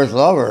 my first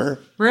lover.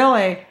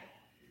 Really?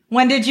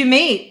 When did you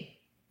meet?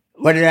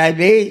 When did I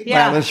meet?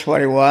 Yeah. When I was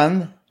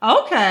 21.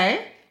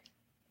 Okay.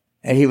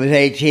 And he was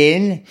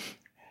 18.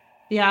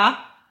 Yeah.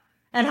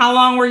 And how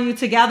long were you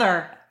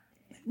together?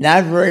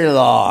 Not very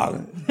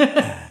long.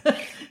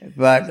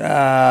 But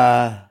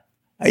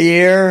a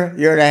year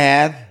and a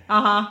half.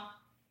 Uh-huh.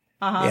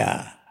 Uh-huh.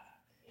 Yeah.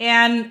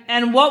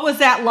 And what was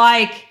that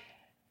like,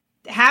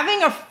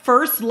 having a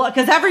first love?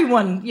 Because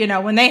everyone, you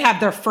know, when they have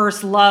their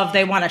first love,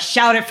 they want to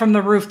shout it from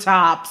the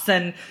rooftops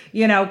and,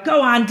 you know,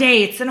 go on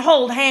dates and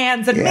hold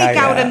hands and make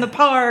out in the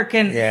park.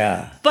 And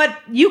but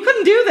you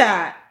couldn't do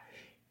that.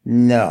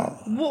 No.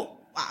 Well,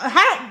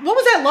 what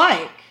was that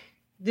like?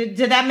 Did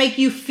that make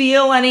you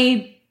feel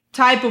any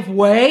type of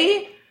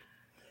way?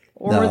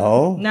 Or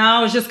No. No,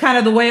 it was just kind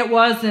of the way it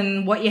was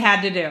and what you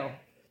had to do.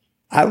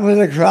 I was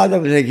a crowd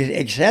that was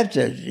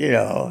accepted, you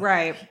know.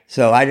 Right.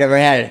 So I never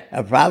had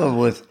a problem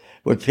with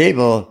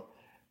people.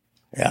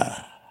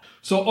 Yeah.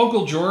 So,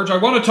 Uncle George, I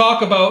want to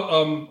talk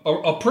about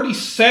a pretty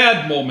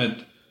sad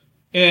moment.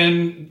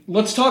 And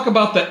let's talk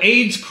about the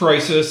AIDS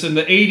crisis in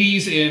the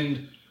 80s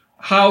and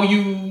how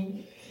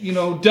you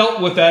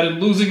dealt with that and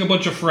losing a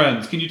bunch of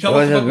friends. Can you tell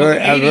us what the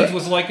 80s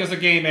was like as a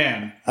gay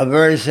man? A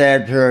very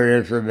sad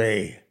period for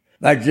me.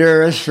 My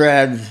dearest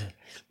friend,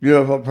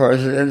 beautiful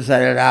person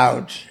inside and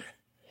out,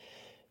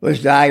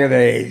 was dying of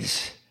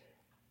AIDS.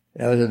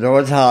 That was in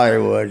North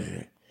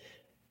Hollywood.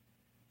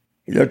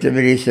 He looked at me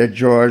and he said,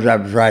 "George,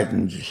 I'm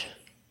frightened."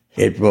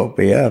 It broke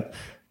me up.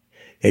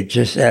 It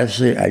just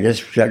absolutely, I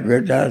just shut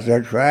right down and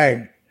started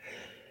crying.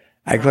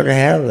 I couldn't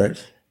handle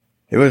it.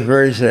 It was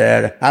very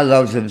sad. I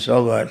loved him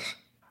so much.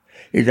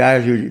 He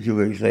died 2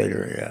 weeks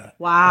later, yeah.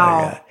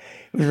 Wow. Yeah.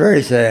 It was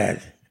very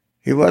sad.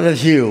 He was a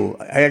few.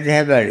 I didn't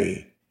have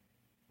any.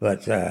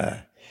 But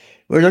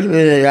we looked at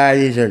me in the eye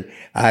and he said,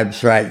 "I'm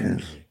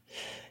frightened."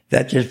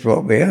 That just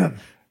broke me up.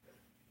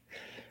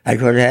 I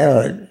couldn't handle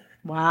it.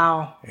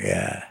 Wow.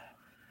 Yeah.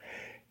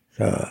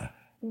 So.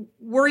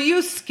 Were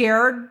you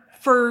scared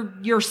for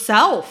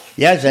yourself?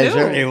 Yes, too? I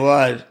certainly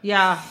was.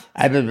 Yeah.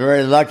 I've been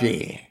very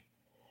lucky.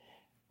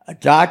 A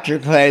doctor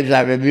claims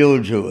I'm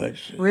immune to it.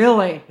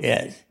 Really?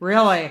 Yes.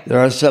 Really? There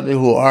are some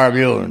who are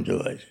immune to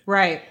it.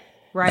 Right.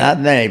 Not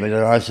many, but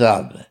there are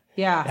some.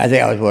 Yeah. I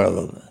think I was one of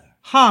them.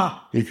 Huh.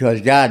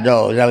 Because God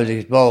knows I was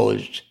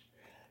exposed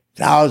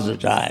thousands of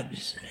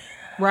times.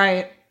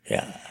 Right.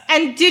 Yeah.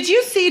 And did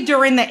you see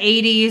during the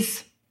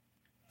 80s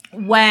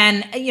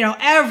when,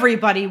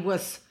 everybody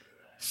was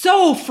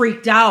so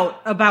freaked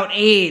out about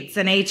AIDS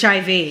and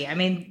HIV? I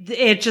mean,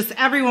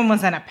 everyone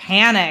was in a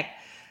panic.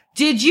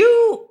 Did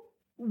you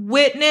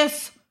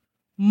witness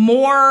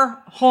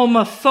more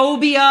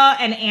homophobia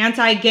and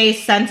anti-gay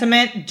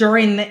sentiment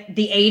during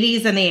the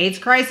 80s and the AIDS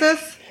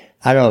crisis?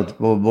 I don't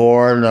go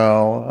more,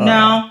 no.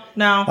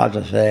 No. About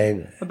the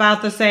same.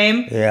 About the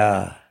same?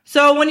 Yeah.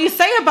 So when you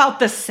say about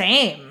the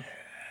same,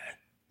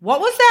 what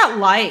was that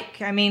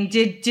like? I mean,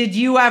 did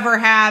you ever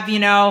have,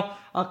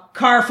 a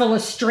car full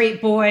of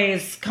straight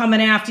boys coming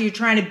after you,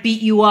 trying to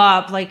beat you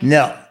up? Like,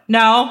 No.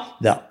 No?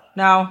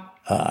 No.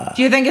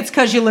 Do you think it's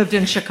because you lived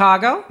in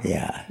Chicago?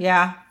 Yeah.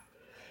 Yeah.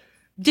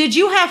 Did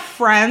you have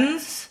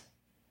friends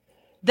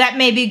that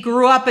maybe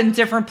grew up in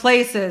different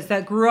places,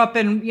 that grew up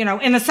in,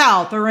 in the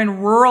South or in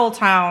rural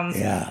towns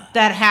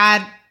that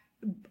had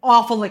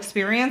awful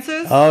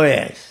experiences? Oh,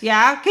 yes.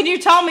 Yeah? Can you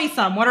tell me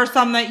some? What are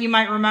some that you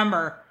might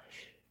remember?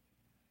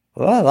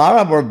 Well, a lot of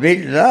them were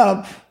beaten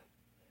up.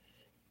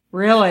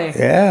 Really?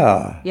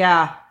 Yeah.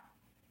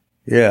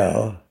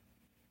 Yeah.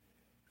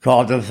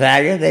 Called them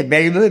faggot, they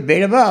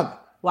beat him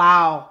up.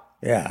 Wow.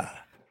 Yeah.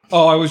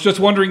 Oh, I was just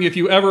wondering if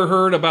you ever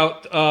heard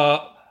about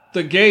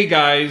the gay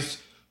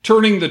guys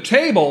turning the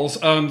tables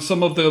on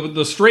some of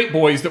the straight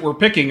boys that were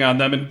picking on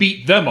them and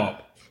beat them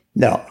up.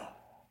 No.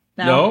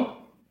 No?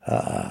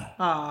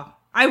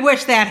 I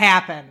wish that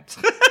happened.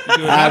 It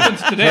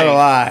happens today. So do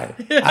I.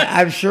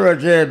 I'm sure it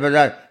did, but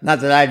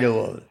not that I knew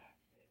of.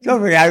 Don't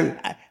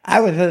forget, I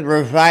was with a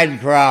refined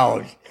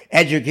crowd,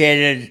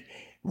 educated,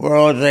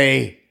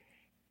 worldly.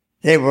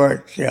 They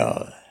weren't,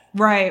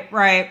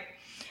 Right.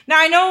 Now,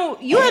 I know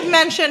you had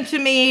mentioned to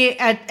me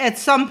at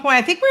some point,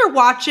 I think we were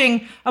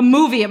watching a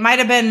movie. It might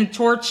have been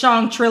Torch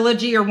Song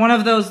Trilogy or one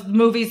of those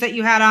movies that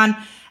you had on.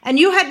 And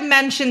you had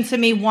mentioned to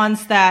me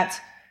once that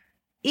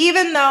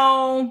even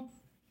though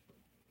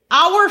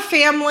our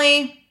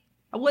family,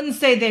 I wouldn't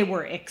say they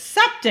were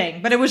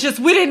accepting, but it was just,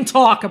 we didn't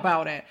talk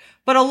about it.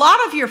 But a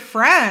lot of your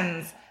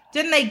friends,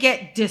 didn't they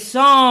get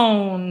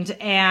disowned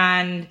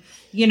and,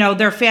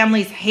 their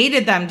families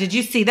hated them? Did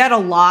you see that a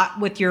lot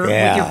with your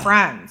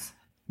friends?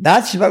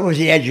 That's what was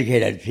the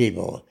educated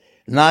people.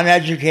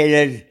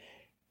 Non-educated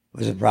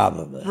was a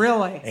problem.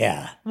 Really?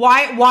 Yeah.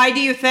 Why do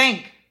you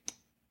think?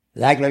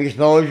 Lack of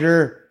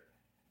exposure,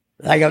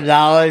 lack of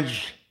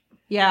knowledge.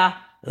 Yeah.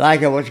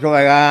 Lack of what's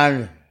going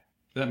on.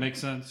 That makes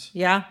sense.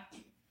 Yeah.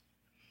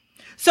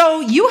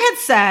 So you had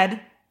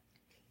said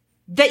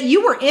that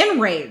you were in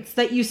raids,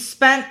 that you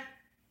spent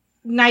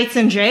nights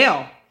in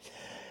jail.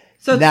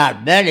 So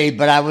not many,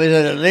 but I was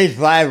in at least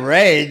 5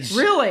 raids.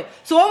 Really?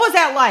 So what was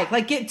that like?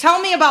 Tell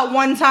me about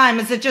one time.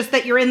 Is it just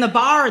that you're in the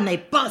bar and they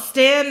bust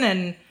in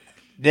and...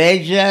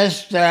 They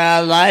just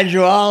lined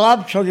you all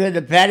up, took you in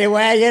the paddy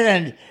wagon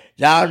and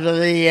down to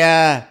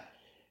the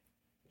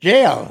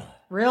jail.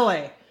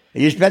 Really?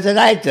 You spent the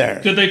night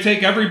there. Did they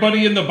take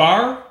everybody in the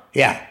bar?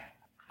 Yeah.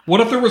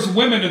 What if there was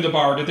women in the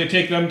bar? Did they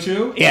take them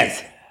too?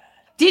 Yes.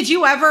 Did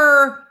you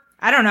ever,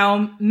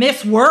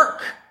 miss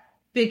work?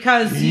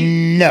 Because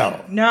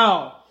No.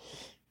 No.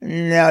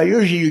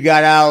 Usually you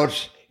got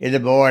out in the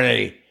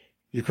morning.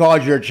 You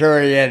called your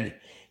attorney and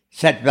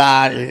set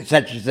bond,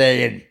 set your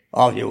thing, and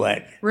off you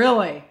went.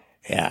 Really?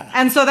 Yeah.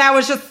 And so that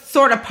was just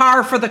sort of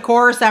par for the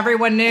course.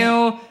 Everyone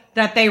knew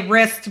that they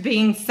risked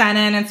being sent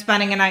in and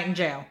spending a night in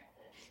jail.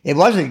 It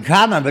wasn't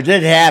common, but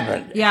it did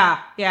happen.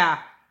 Yeah.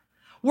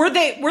 Were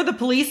the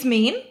police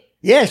mean?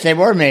 Yes, they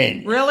were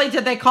mean. Really?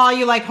 Did they call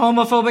you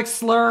homophobic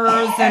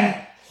slurs and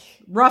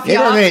rough you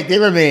up? They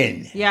were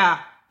mean. Yeah.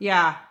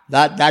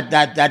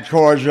 Not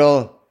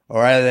cordial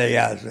or anything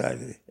else.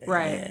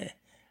 Right.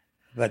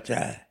 But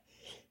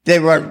they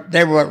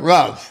weren't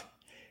rough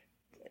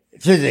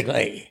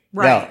physically.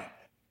 Right. No,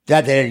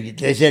 that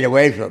they stayed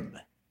away from.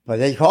 But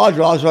they called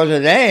you all sorts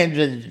of names,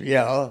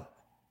 and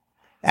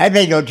I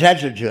paid no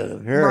attention to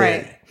them.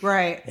 Period.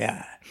 Right.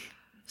 Yeah.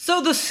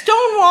 So the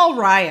Stonewall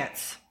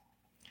riots,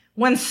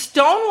 when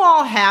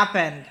Stonewall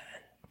happened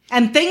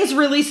and things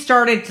really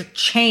started to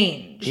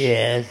change.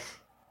 Yes.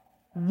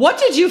 What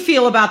did you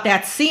feel about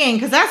that scene?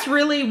 Because that's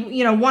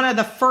really, one of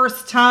the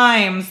first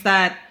times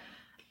that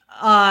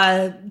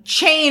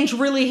change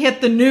really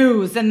hit the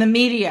news and the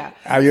media.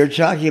 Are you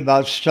talking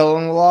about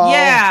Stonewall?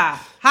 Yeah.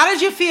 How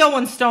did you feel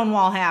when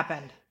Stonewall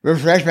happened?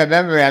 Refresh my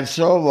memory on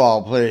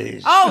Stonewall,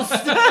 please. Oh,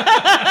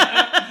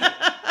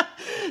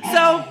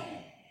 so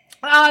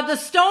the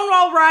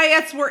Stonewall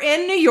riots were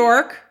in New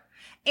York,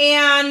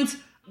 and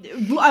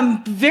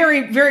I'm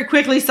very, very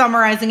quickly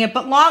summarizing it,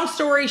 but long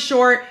story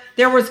short,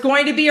 there was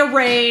going to be a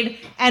raid,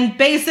 and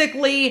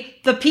basically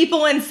the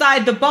people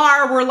inside the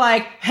bar were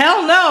like,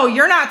 hell no,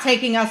 you're not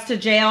taking us to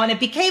jail, and it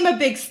became a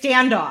big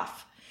standoff.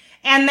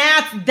 And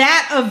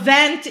that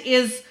event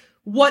is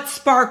what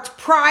sparked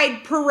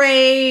pride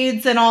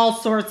parades and all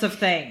sorts of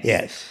things.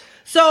 Yes.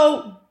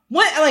 So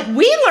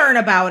we learn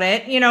about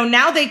it,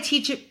 now they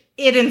teach it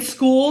in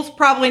schools,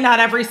 probably not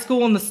every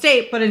school in the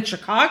state, but in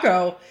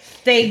Chicago,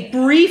 they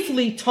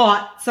briefly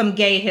taught some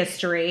gay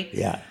history.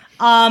 Yeah.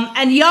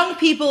 And young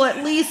people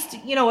at least,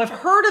 have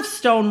heard of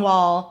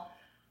Stonewall.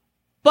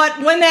 But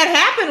when that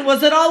happened,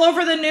 was it all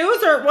over the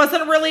news or it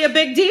wasn't really a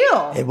big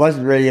deal? It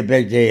wasn't really a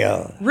big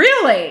deal.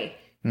 Really?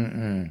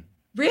 Mm-mm.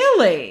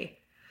 Really?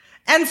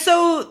 And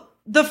so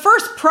the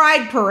first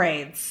pride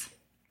parades,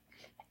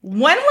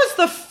 When was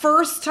the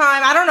first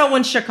time? I don't know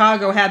when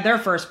Chicago had their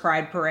first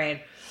Pride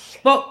Parade,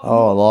 but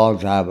Oh, a long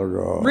time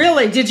ago.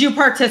 really, did you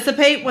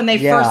participate when they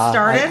first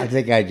started? I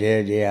think I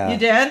did, yeah. You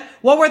did?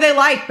 What were they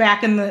like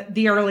back in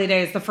the early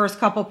days, the first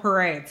couple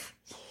parades?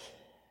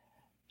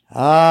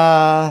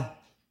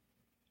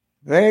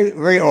 Very,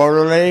 very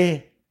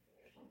orderly.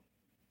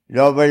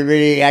 Nobody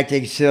really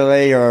acting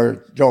silly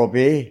or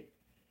dopey.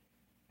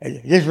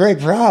 Just very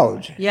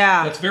proud.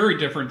 Yeah. That's very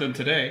different than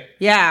today.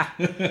 Yeah.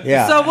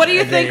 Yeah. So what do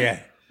you I think?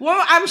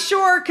 Well, I'm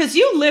sure, because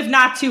you live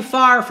not too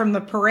far from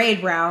the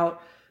parade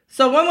route.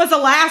 So when was the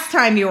last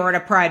time you were at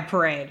a Pride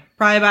Parade?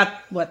 Probably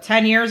about,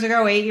 10 years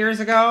ago, 8 years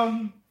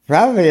ago?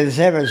 Probably in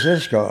San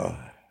Francisco.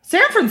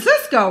 San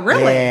Francisco,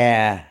 really?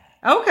 Yeah.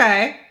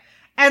 Okay.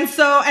 And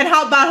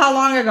how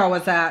long ago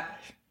was that?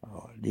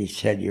 Oh, at least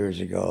 10 years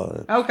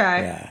ago.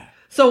 Okay. Yeah.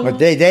 So But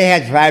they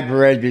had Pride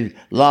parades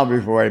long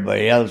before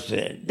anybody else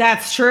did.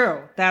 that's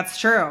true. That's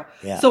true.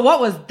 Yeah. So what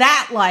was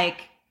that like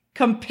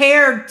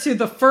compared to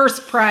the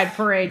first Pride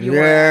Parade you were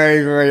at?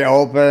 Very, very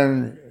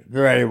open,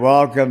 very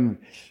welcome,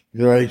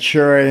 very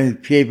cheering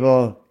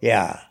people.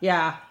 Yeah.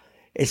 Yeah,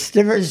 It's a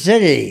different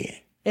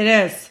city. it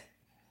is.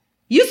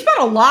 You spent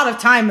a lot of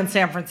time in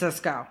San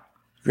Francisco.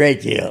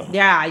 Great deal.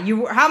 Yeah,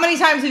 how many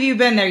times have you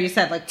been there? You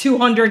said like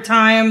 200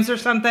 times or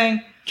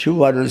something?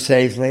 200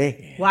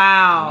 safely.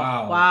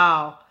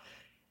 Wow.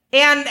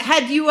 And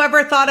had you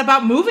ever thought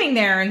about moving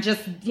there and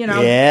just,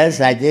 Yes,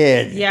 I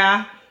did.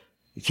 Yeah,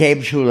 It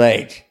came too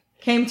late.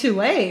 came too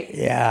late.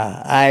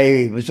 Yeah.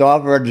 I was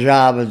offered a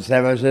job in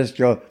San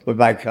Francisco with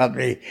my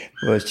company.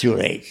 It was too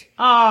late.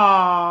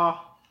 Oh,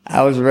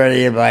 I was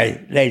already in my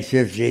late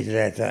 50s, and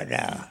I thought,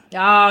 no.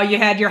 oh, you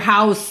had your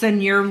house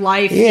and your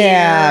life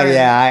Yeah, here.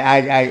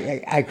 yeah.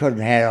 I couldn't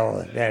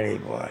handle that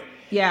anymore.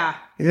 Yeah,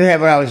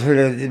 When I was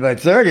in my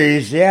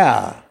 30s,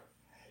 yeah.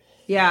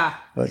 yeah.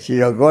 But,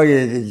 going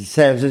to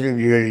San Francisco in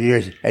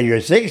your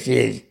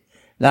 60s,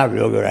 not a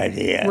real good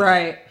idea.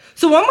 Right.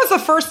 So when was the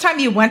first time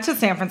you went to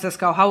San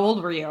Francisco? How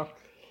old were you?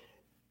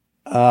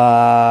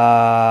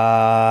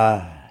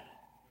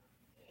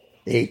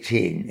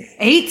 18.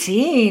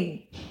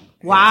 18.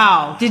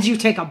 Wow. Did you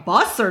take a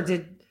bus or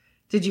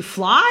did you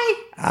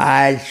fly?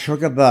 I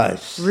took a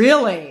bus.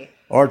 Really?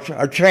 Or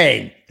a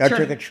train. I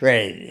took a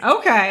train.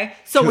 Okay.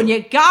 So when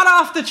you got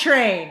off the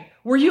train,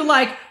 were you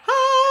like,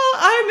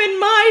 I'm in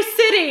my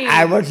city?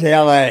 I went to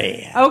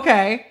L.A.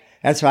 Okay.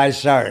 That's why I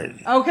started.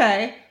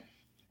 Okay.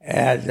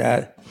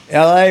 And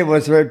L.A.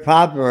 was very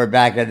popular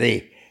back in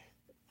the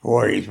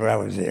 40s when I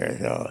was there.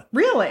 So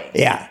Really?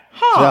 yeah.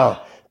 Huh.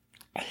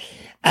 So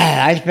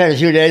I spent a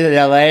few days in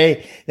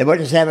L.A. Then went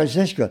to San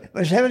Francisco.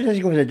 But San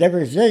Francisco was a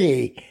different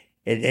city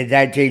in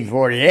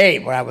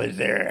 1948 when I was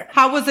there.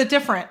 How was it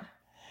different?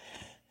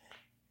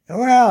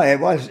 Well, it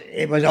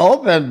was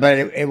open, but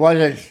it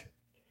wasn't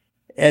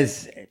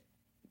as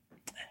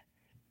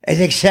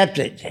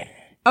accepted.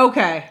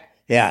 Okay.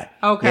 Yeah.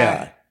 Okay.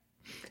 Yeah.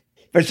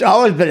 But it's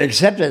always been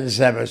accepted in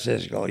San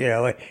Francisco.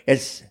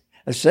 It's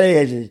a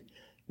city is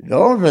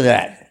known for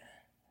that.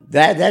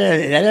 That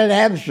in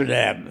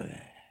Amsterdam.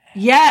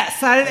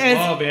 Yes. I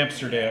love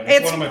Amsterdam.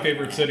 It's one of my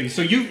favorite cities.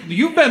 So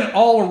you've been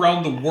all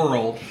around the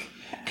world.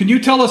 Can you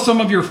tell us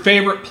some of your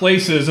favorite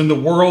places in the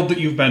world that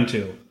you've been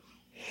to?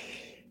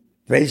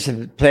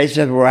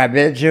 Places where I've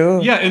been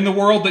to? Yeah, in the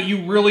world that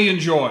you really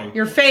enjoy.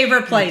 Your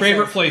favorite places. Your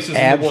favorite places in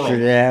the world.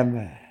 Amsterdam.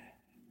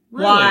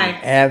 Really? Why?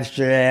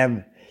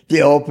 Amsterdam.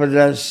 The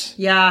openness.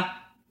 Yeah.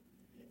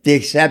 The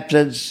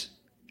acceptance.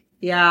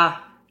 Yeah.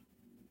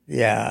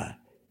 Yeah.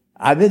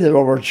 I've been there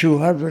over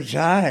 200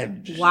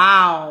 times.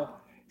 Wow.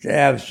 To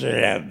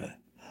Amsterdam.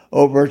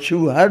 Over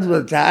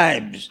 200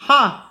 times.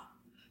 Huh.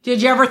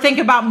 Did you ever think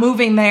about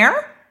moving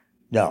there?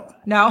 No.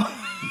 No.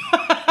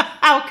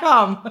 How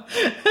come?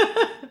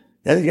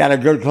 It's got a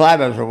good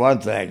climate for one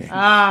thing.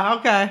 Ah,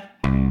 okay.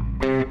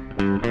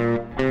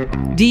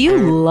 Do you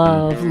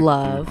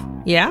love?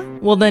 Yeah?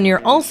 Well, then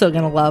you're also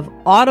going to love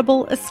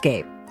Audible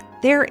Escape.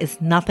 There is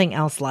nothing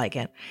else like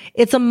it.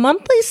 It's a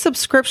monthly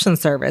subscription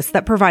service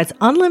that provides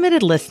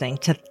unlimited listening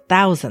to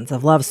thousands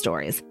of love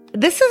stories.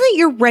 This isn't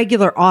your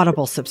regular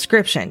Audible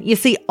subscription. You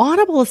see,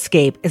 Audible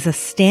Escape is a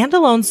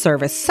standalone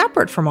service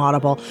separate from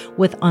Audible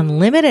with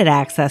unlimited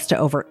access to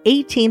over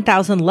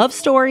 18,000 love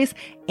stories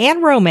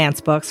and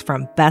romance books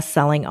from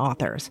best-selling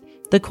authors.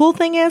 The cool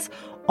thing is,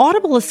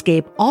 Audible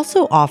Escape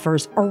also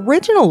offers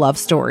original love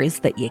stories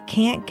that you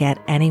can't get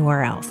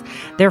anywhere else.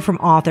 They're from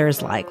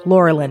authors like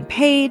Laura Lynn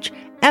Page,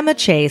 Emma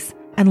Chase,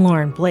 and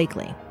Lauren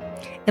Blakely.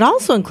 It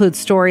also includes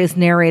stories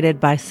narrated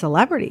by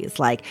celebrities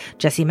like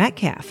Jesse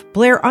Metcalfe,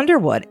 Blair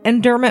Underwood,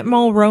 and Dermot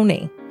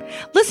Mulroney.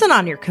 Listen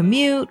on your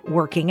commute,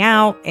 working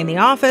out, in the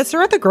office,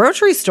 or at the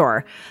grocery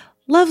store.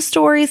 Love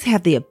stories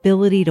have the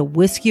ability to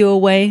whisk you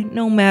away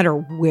no matter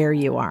where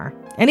you are.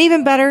 And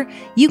even better,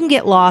 you can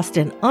get lost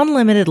in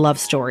unlimited love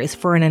stories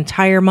for an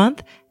entire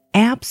month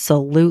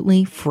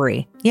absolutely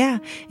free. Yeah,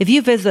 if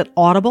you visit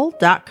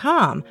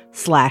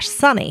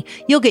audible.com/sunny,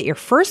 you'll get your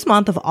first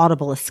month of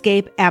Audible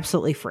Escape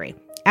absolutely free.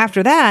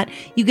 After that,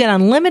 you get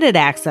unlimited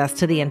access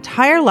to the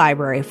entire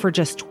library for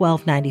just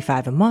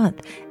 $12.95 a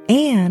month.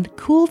 And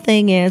cool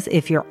thing is,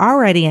 if you're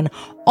already an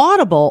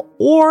Audible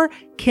or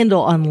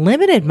Kindle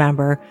Unlimited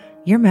member,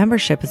 your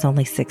membership is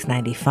only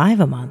 $6.95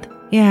 a month.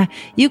 Yeah,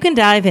 you can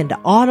dive into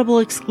Audible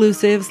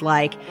exclusives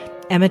like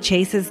Emma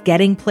Chase's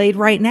Getting Played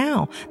Right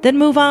Now, then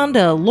move on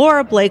to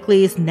Laura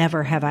Blakely's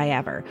Never Have I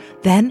Ever,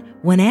 then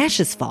When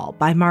Ashes Fall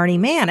by Marty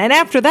Mann, and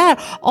after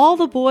that, All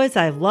the Boys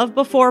I've Loved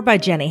Before by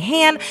Jenny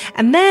Han,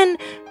 and then,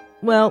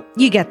 well,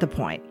 you get the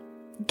point.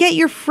 Get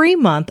your free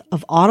month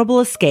of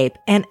Audible Escape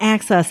and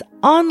access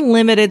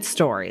unlimited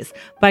stories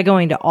by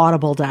going to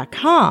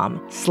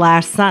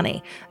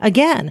audible.com/sunny.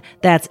 Again,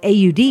 that's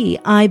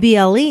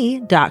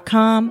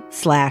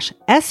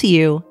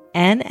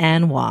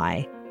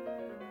audible.com/SUNNY.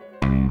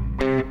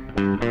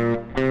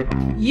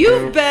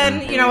 You've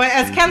been,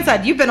 as Ken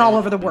said, you've been all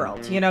over the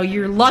world.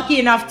 You're lucky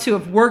enough to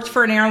have worked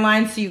for an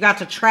airline, so you got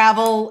to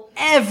travel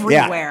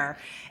everywhere.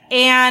 Yeah.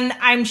 And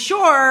I'm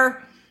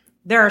sure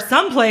there are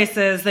some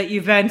places that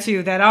you've been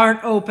to that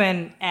aren't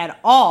open at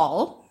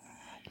all.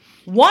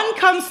 One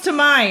comes to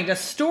mind, a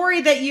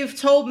story that you've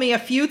told me a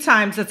few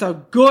times. It's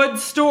a good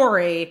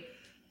story.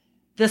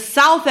 The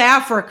South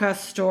Africa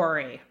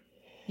story.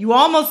 You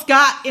almost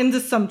got into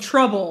some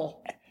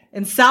trouble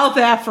in South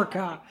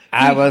Africa.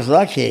 I was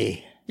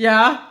lucky.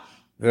 Yeah?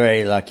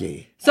 Very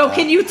lucky. So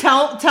can you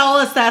tell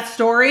us that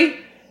story?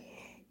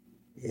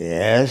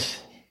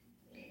 Yes.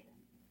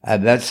 I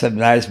met some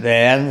nice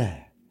man.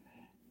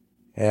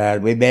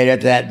 And we made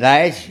it that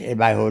night in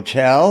my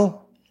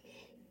hotel.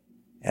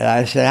 And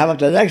I said, how about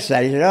the next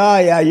night? He said, oh,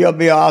 yeah, you'll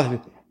be off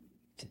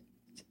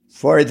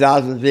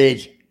 40,000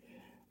 feet.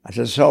 I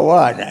said, so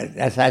what?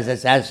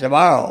 That's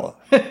tomorrow.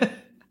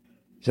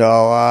 So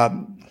I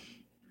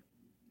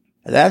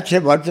left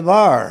him, went to the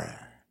bar.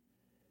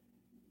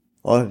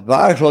 Well, the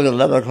bar closed at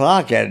 11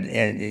 o'clock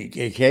in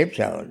Cape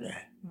Town.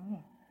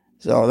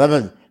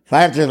 So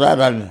 5 to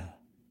 11,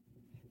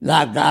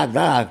 knock, knock,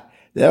 knock.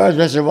 There was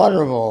Mr.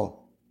 Wonderful.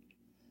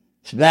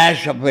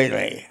 Smashed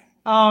completely.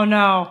 Oh,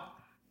 no.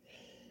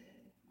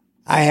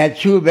 I had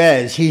 2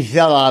 beds. He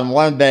fell on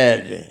one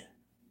bed.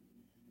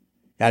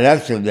 I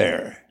left him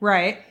there.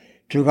 Right.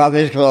 Took off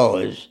his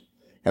clothes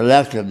and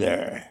left him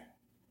there.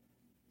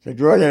 So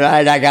during the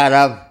night, I got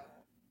up.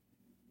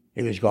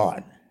 He was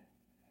gone.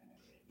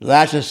 The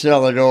latch is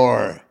still on the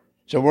door.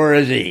 So where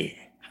is he?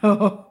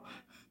 Oh.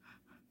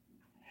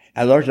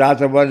 I looked out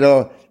the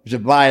window. There's a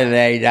body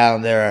laying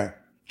down there.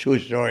 2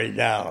 stories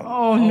down.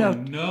 Oh, no. Oh,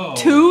 no.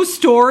 2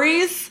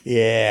 stories?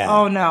 Yeah.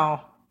 Oh,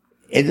 no.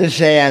 In the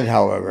sand,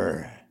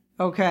 however.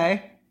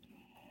 Okay.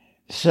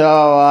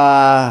 So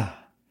I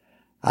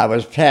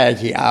was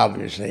panicky,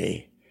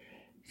 obviously.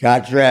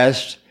 Got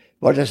dressed,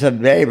 went to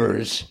some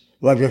neighbors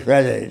who had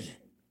befriended.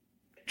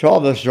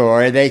 Told the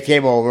story. They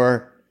came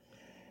over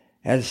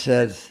and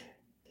said,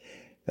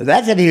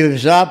 that's when he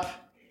was up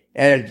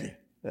and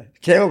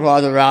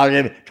tablecloth around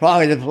him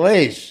talking to the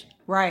police.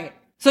 Right.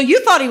 So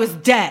you thought he was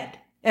dead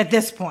at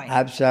this point.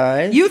 I'm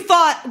sorry? You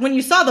thought when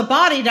you saw the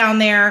body down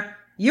there,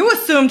 you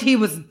assumed he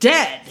was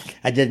dead.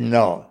 I didn't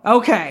know.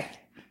 Okay.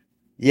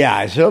 Yeah,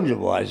 I assumed it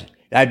was.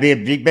 I'd be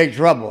in big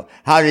trouble.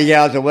 How did he get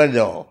out the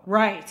window?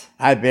 Right.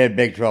 I'd be in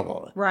big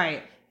trouble.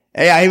 Right.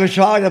 And yeah, he was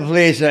talking to the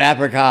police in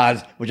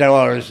Afrikaans, which I don't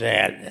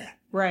understand.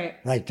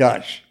 Right. Like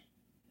Dutch.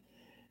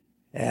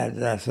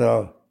 And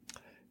so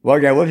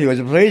one guy with me was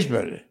a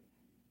policeman.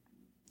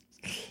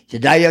 He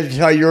said, now you have to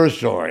tell your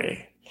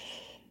story.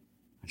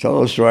 I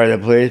told the story to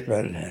the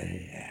policeman.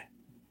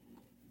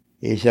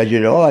 He said, you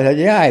know? I said,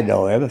 yeah, I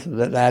know him from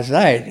last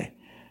night.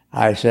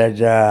 I said,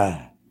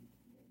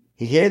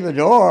 he came to the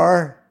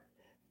door,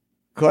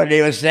 couldn't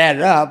even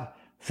stand up,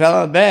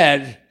 fell in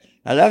bed,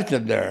 I left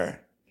him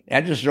there.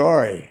 End of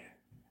story.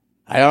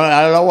 I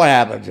don't know what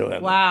happened to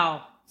him.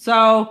 Wow.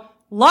 So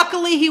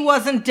luckily he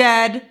wasn't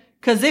dead,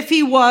 because if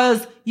he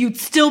was, you'd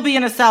still be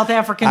in a South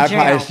African jail.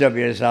 I'd probably still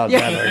be in South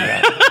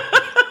Africa.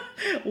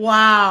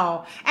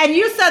 Wow. And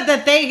you said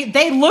that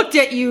they looked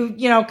at you,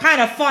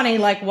 kind of funny,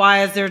 like,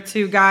 why is there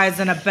 2 guys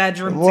in a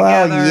bedroom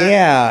together? Well,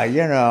 yeah,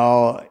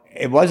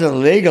 it wasn't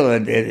legal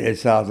in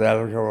South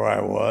Africa where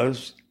I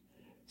was.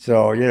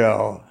 So,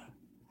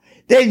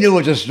 they knew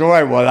what the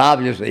story was,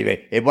 obviously.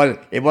 It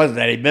wasn't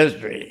any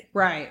mystery.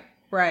 Right.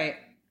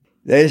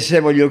 They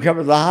said, well, you come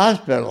to the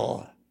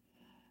hospital.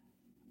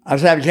 I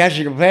said, I'm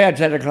catching a plane at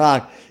 10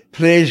 o'clock.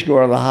 Please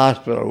go to the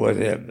hospital with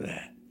him.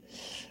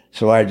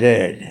 So I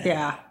did.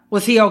 Yeah.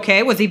 Was he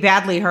okay? Was he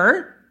badly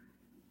hurt?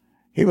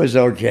 He was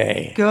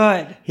okay.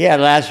 Good. He had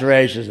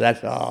lacerations,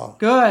 that's all.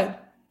 Good.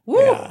 Woo.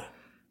 Yeah.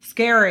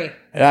 Scary.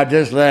 And I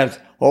just left,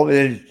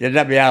 hoping they'd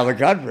let me out of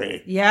the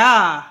country.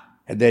 Yeah.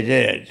 And they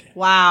did.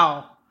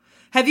 Wow.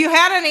 Have you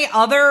had any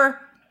other,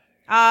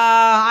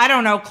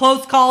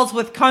 close calls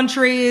with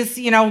countries,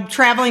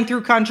 traveling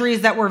through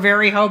countries that were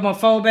very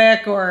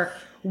homophobic or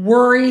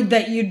worried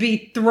that you'd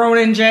be thrown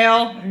in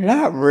jail?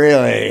 Not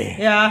really.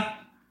 Yeah.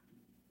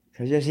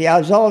 Because you see, I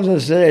was always in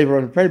cities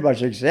were pretty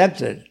much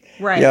accepted.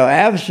 Right.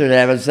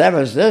 Amsterdam and San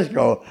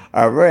Francisco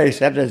are very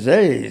accepted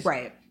cities.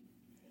 Right.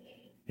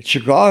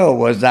 Chicago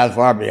was not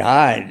far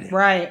behind.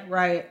 Right,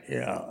 right. You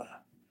know.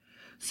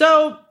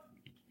 So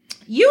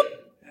you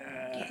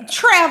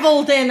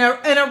traveled in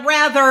a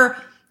rather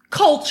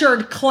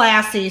cultured,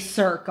 classy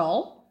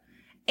circle.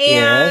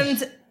 And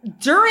Yes.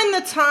 during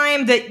the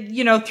time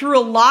that, through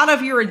a lot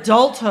of your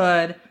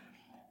adulthood,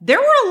 there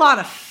were a lot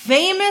of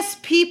famous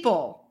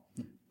people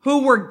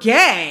who were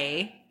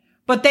gay,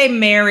 but they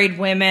married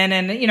women.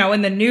 And,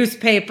 in the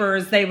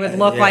newspapers, they would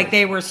look Yes. like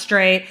they were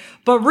straight.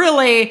 But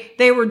really,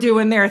 they were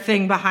doing their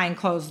thing behind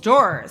closed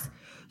doors.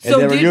 And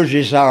they were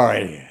usually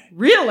sorry.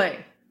 Really?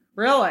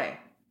 Really?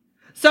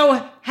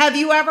 So have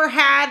you ever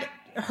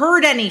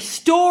heard any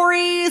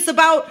stories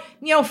about,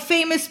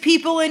 famous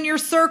people in your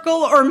circle,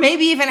 or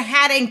maybe even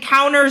had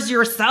encounters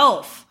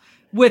yourself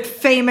with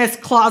famous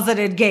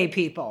closeted gay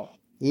people?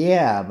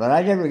 Yeah, but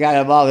I never got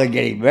involved in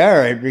getting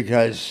married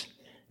because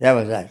that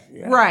was that.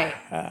 Yeah. Right.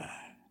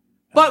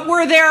 But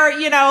were there,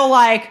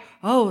 like,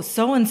 oh,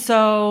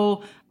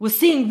 so-and-so was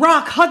seeing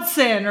Rock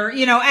Hudson or,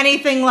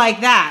 anything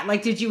like that?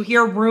 Like, did you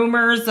hear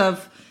rumors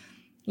of,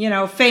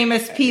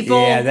 famous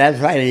people? Yeah, that's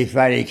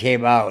right. He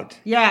came out.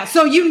 Yeah.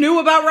 So you knew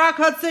about Rock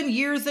Hudson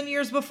years and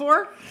years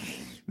before?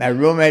 My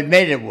roommate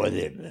made it with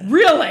him.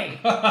 Really?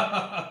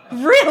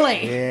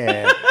 Really?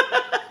 Yeah.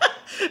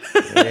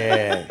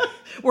 Yeah.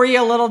 Were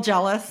you a little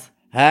jealous?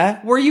 Huh?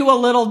 Were you a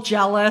little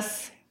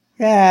jealous?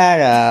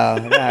 Yeah,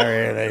 no, not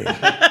really.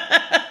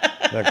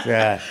 But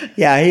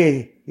yeah,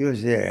 he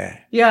was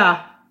there.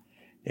 Yeah.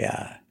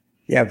 Yeah.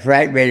 Yeah,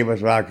 Frank made it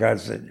with Rock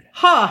Hudson.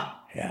 Huh.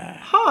 Yeah.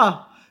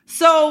 Huh.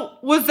 So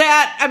was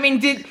that,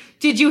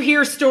 did you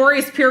hear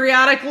stories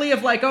periodically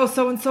of like, oh,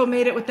 so-and-so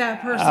made it with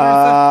that person?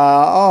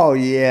 Oh,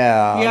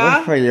 yeah. Yeah? It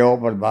was pretty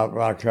open about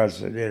Rock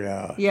Hudson,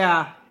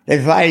 Yeah.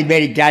 They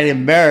finally got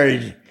him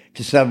married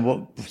to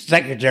some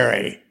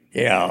secretary,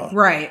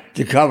 Right.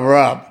 to cover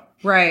up.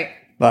 Right.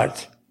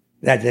 But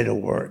that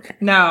didn't work.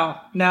 No.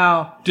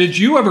 Did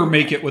you ever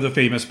make it with a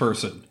famous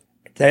person?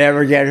 Did I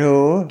ever get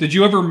who? Did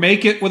you ever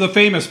make it with a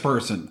famous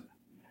person?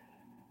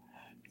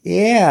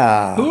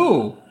 Yeah.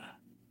 Who?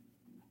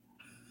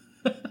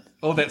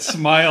 Oh, that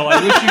smile. I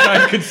wish you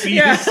guys could see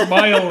his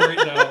smile right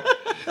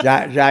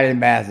now. Johnny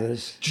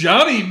Mathis.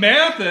 Johnny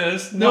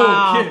Mathis? No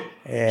Wow. kid.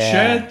 Yeah.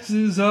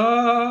 Chances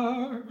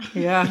are.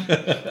 Yeah.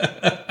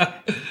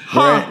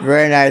 Very,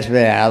 very nice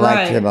man. I liked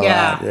Right, him a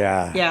yeah. lot.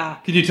 Yeah. Yeah.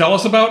 Can you tell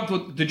us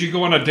about, did you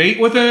go on a date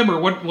with him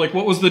or what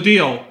was the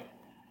deal?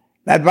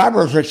 My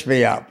barber fixed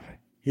me up.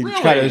 He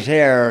Really? cut his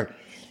hair.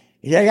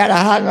 He said, I got a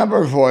hot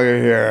number for you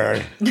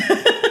here.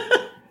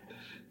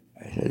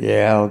 I said,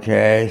 yeah,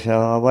 okay. So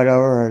I went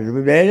over and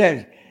we made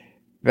it.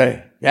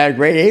 But had a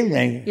great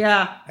evening.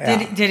 Yeah.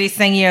 Yeah. Did he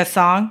sing you a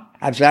song?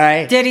 I'm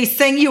sorry? Did he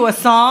sing you a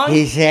song?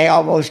 He sang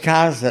almost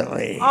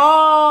constantly.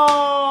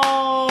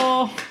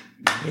 Oh,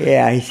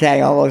 Yeah, he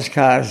sang almost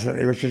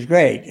constantly, which was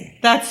great.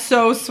 that's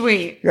so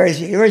sweet. Very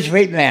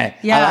sweet man.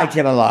 Yeah. I liked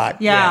him a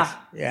lot. Yeah. Yes.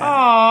 Yeah.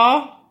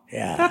 Aw,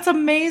 Yeah. that's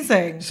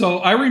amazing. So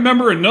I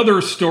remember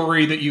another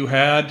story that you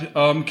had.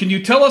 Can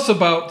you tell us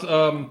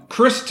about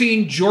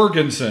Christine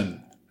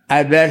Jorgensen?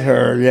 I met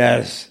her,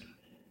 yes.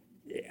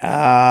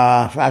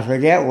 I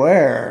forget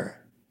where.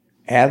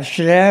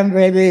 Amsterdam,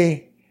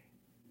 maybe?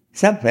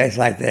 Someplace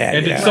like that.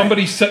 And did yeah.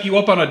 somebody set you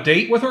up on a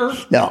date with her?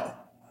 No,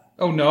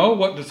 Oh no!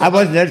 What does I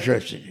wasn't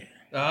interested.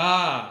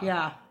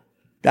 Yeah.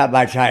 Not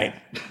my type.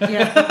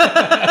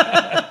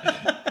 Yeah.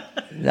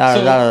 Not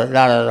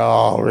at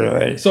all,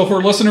 really. So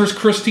for listeners,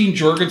 Christine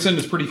Jorgensen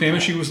is pretty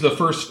famous. She was the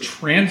first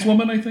trans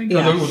woman, I think.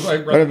 Yeah.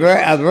 But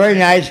a very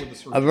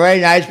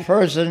nice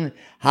person,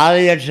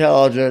 highly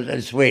intelligent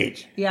and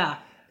sweet. Yeah.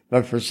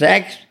 But for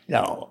sex,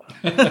 no.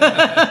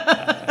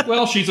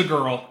 Well, she's a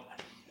girl.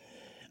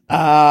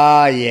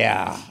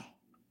 Yeah.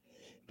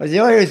 But the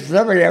only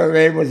celebrity I ever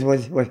made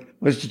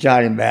was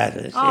Johnny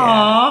Mathis. Yeah.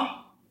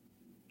 Aw,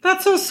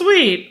 that's so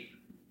sweet.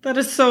 That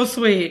is so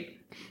sweet.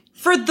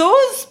 For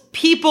those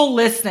people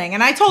listening,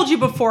 and I told you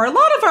before, a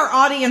lot of our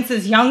audience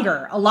is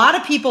younger. A lot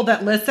of people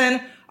that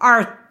listen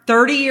are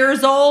 30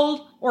 years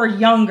old or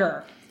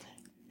younger.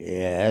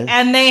 Yes.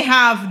 And they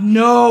have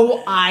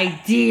no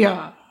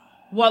idea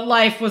what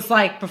life was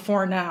like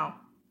before now.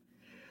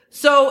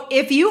 So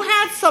if you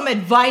had some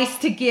advice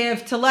to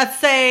give to, let's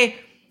say,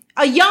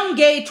 a young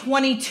gay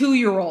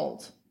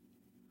 22-year-old,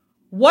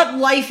 what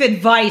life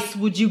advice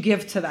would you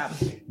give to them?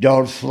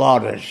 Don't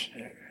flaunt it.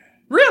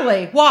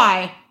 Really?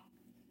 Why?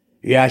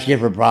 You ask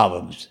for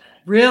problems.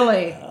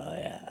 Really? Oh,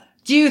 yeah.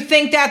 Do you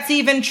think that's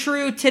even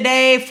true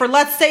today for,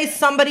 let's say,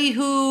 somebody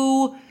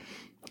who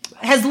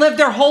has lived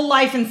their whole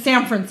life in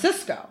San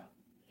Francisco?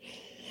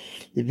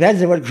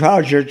 Depends on what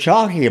crowd you're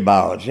talking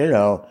about, you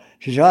know.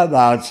 If you're talking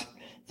about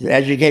the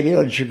educated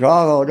people in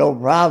Chicago, no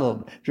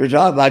problem. If you're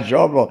talking about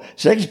Joe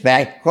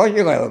six-pack, of course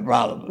you're going to have a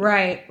problem.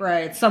 Right,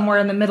 right. Somewhere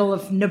in the middle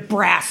of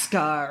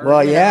Nebraska. Or,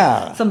 Well, you know,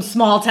 yeah. some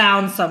small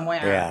town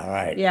somewhere. Yeah,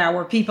 right. Yeah,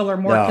 where people are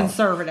more No.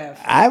 conservative.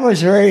 I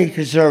was very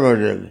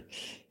conservative,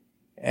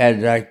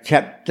 and I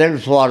didn't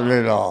flaunt it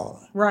at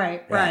all.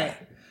 Right, right.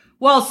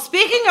 Well,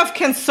 speaking of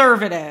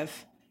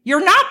conservative,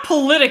 you're not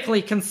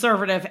politically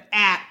conservative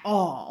at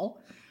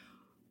all.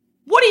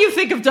 What do you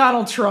think of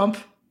Donald Trump?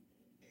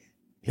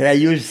 Can I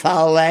use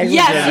foul language?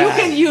 Yes, or you not?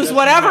 can use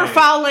whatever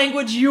foul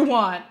language you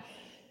want.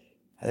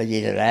 I think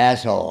he's an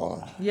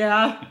asshole.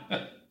 Yeah.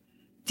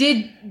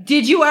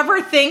 Did you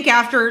ever think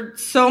after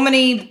so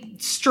many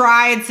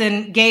strides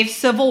in gay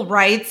civil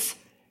rights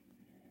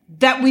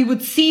that we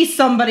would see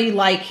somebody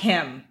like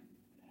him?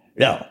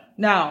 No.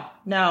 No.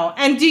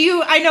 And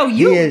I know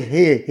you.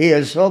 He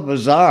is so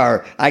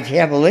bizarre, I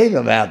can't believe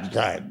him half the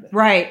time.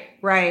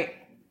 Right.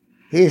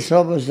 He's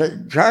so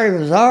bizarre, Charlie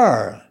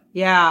Bizarre.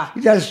 Yeah. He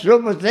does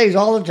stupid things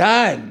all the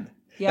time.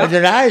 Yep. And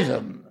denies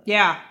them.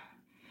 Yeah.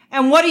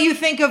 And what do you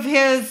think of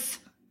his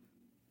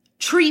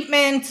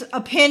treatment,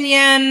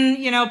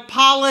 opinion,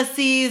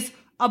 policies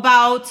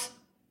about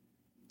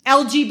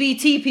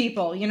LGBT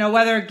people,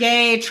 whether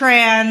gay,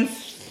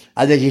 trans?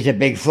 I think he's a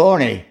big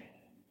phony.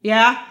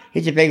 Yeah?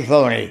 He's a big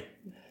phony.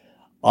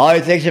 All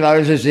he thinks about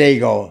is his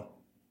ego.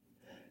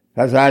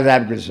 As far as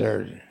I'm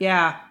concerned.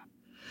 Yeah.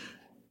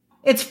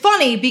 It's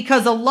funny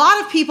because a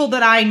lot of people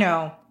that I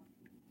know,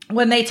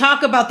 when they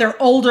talk about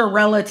their older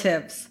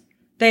relatives,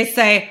 they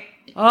say,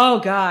 oh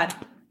God,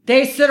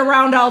 they sit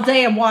around all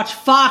day and watch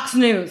Fox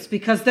News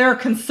because they're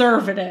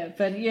conservative.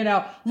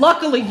 And,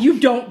 luckily you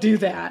don't do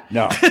that.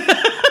 No.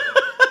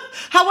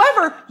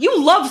 However,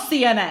 you love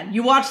CNN.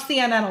 You watch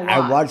CNN a lot.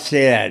 I watch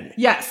CNN.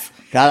 Yes.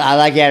 I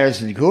like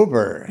Anderson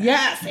Cooper.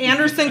 Yes.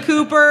 Anderson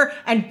Cooper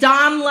and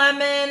Don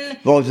Lemon.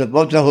 Both of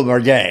whom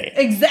are gay.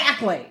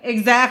 Exactly.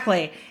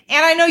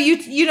 And I know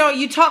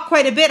you talk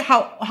quite a bit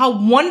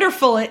how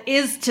wonderful it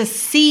is to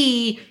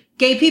see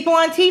gay people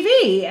on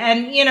TV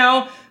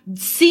and,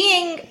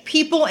 seeing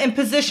people in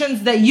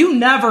positions that you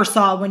never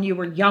saw when you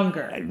were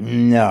younger.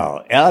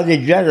 No. Ellen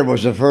DeGeneres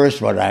was the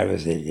first one I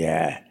was in,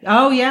 yeah.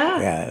 Oh,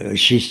 yeah? Yeah,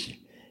 she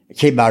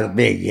came out as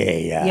being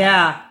gay,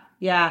 yeah.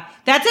 Yeah.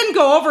 That didn't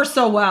go over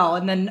so well.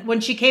 And then when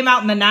she came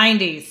out in the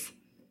 90s.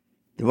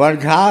 The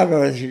one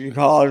Congress, she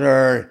called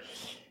her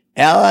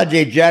Ellen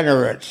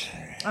DeGeneres.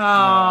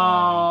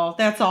 Oh,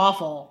 that's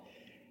awful.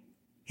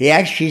 He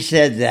actually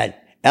said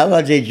that,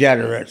 Ellen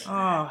DeGeneres.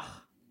 Oh,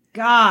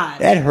 God.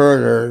 That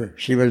hurt her.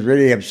 She was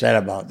really upset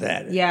about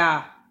that.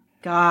 Yeah.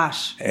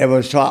 Gosh. It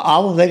was an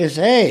awful thing to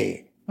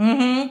say.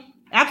 Mm-hmm.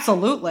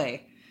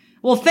 Absolutely.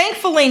 Well,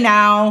 thankfully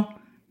now,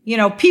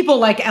 people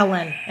like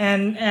Ellen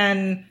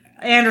and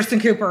Anderson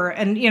Cooper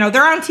and,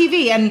 they're on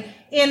TV. And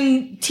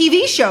in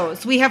TV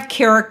shows, we have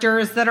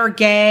characters that are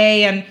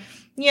gay and,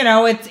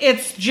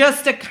 it's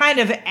just a kind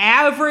of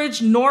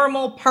average,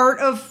 normal part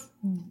of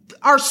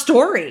our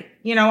story,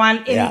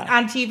 on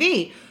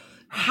TV.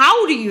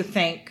 How do you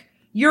think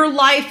your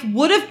life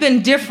would have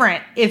been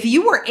different if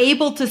you were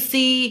able to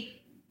see,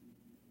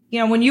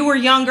 when you were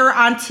younger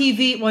on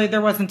TV? Well,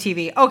 there wasn't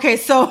TV. Okay,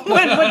 so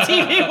when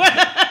TV went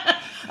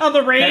on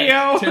the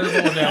radio.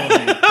 Terrible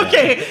analogy.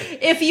 Okay,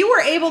 if you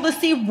were able to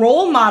see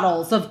role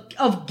models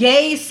of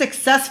gay,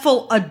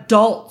 successful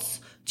adults,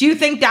 do you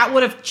think that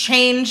would have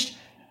changed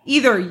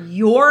either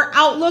your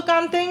outlook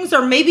on things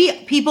or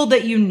maybe people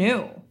that you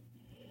knew?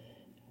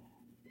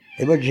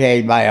 It would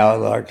change my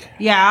outlook.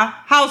 Yeah.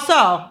 How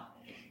so?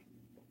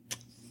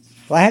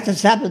 Well, I have to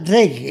stop and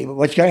think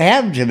what's going to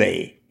happen to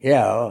me,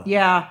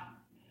 Yeah.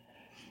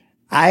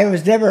 I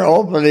was never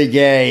openly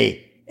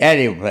gay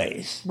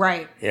anyplace,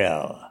 Right.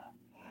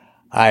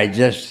 I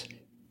just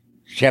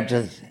kept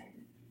it.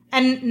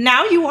 And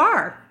now you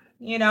are.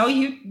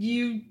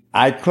 You.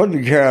 I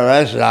couldn't care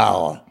less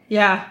now.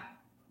 Yeah.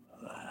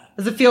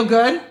 Does it feel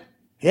good?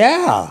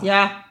 Yeah.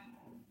 Yeah.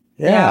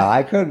 Yeah,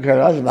 I couldn't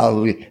care less about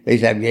who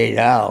thinks I'm gay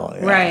now.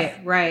 Yeah.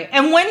 Right.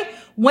 And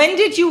when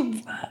did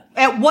you,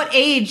 at what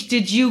age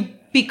did you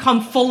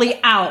become fully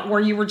out where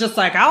you were just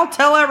like, I'll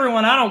tell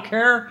everyone, I don't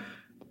care?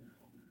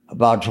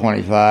 About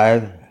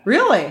 25.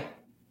 Really?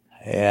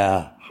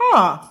 Yeah.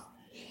 Huh.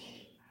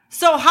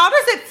 So how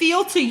does it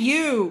feel to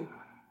you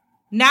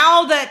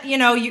now that,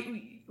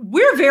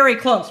 we're very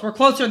close. We're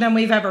closer than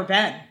we've ever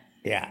been.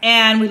 Yeah.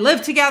 And we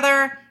live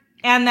together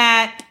and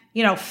that,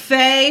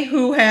 Faye,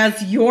 who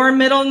has your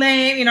middle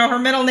name, her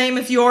middle name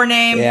is your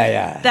name.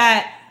 Yeah.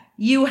 That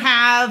you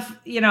have,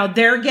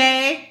 they're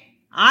gay.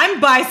 I'm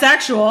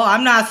bisexual.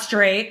 I'm not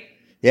straight.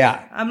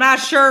 Yeah. I'm not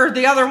sure.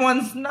 The other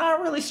one's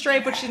not really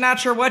straight, but she's not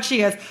sure what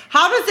she is.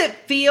 How does it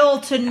feel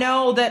to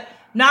know that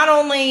not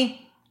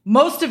only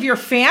most of your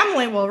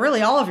family, well,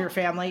 really all of your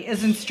family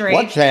isn't straight.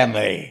 What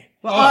family?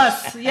 Well,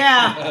 us.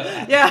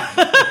 Yeah.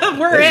 Yeah.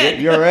 We're it.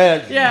 You're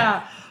it.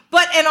 Yeah.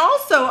 And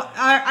also,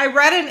 I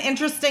read an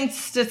interesting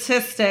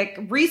statistic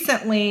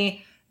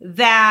recently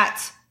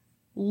that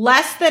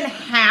less than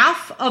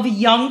half of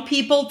young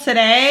people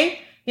today,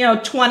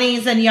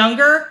 20s and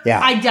younger,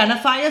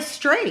 identify as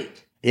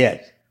straight.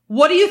 Yes.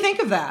 What do you think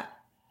of that?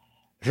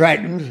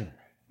 Frightened.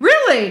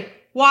 Really?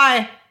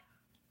 Why?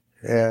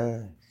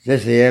 Yeah.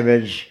 Just the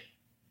image.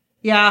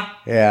 Yeah.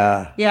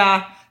 Yeah.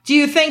 Yeah. Do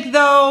you think,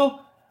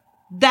 though,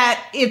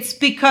 that it's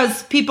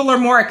because people are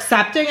more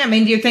accepting? I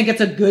mean, do you think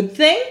it's a good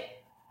thing?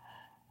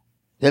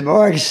 They're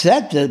more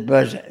accepted,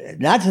 but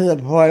not to the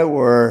point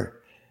where,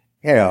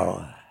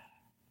 Yeah.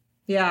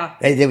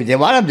 they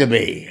want them to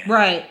be.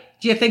 Right.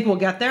 Do you think we'll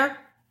get there?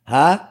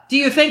 Huh? Do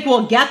you think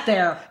we'll get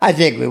there? I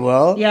think we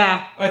will.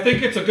 Yeah. I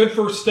think it's a good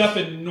first step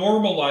in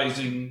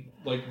normalizing,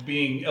 like,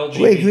 being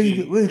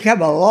LGBT. We've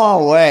come a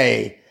long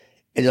way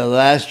in the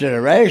last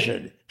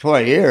generation,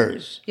 20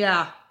 years.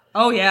 Yeah.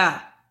 Oh,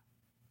 yeah.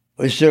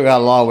 We still got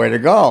a long way to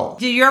go.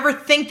 Did you ever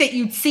think that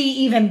you'd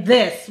see even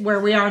this where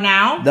we are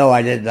now? No,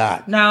 I did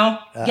not. No?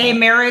 Gay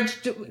marriage?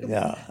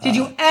 No. Did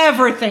you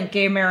ever think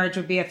gay marriage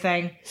would be a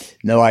thing?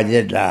 No, I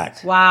did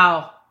not.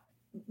 Wow.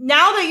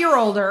 Now that you're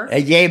older,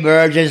 And gay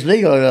marriage is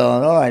legal in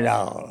Illinois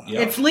now.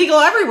 Yeah. it's legal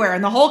everywhere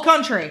in the whole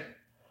country.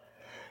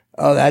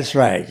 Oh, that's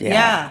right.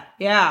 Yeah.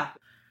 Yeah.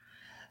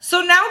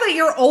 So now that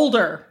you're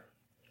older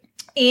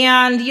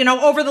and,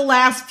 over the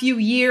last few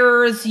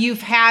years,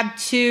 you've had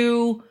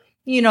to,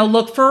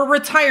 look for a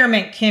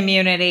retirement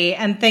community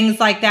and things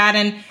like that.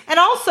 And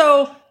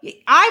also,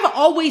 I've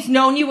always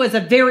known you as a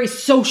very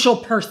social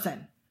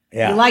person.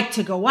 Yeah. You like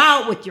to go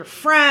out with your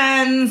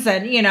friends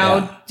and,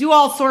 do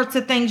all sorts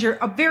of things. You're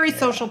a very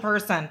social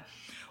person.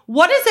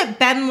 What has it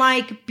been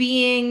like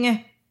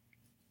being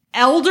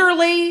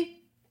elderly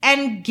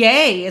and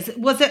gay?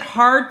 Was it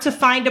hard to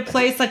find a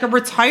place like a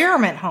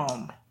retirement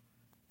home?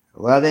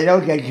 Well, they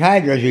don't get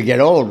kinder as you get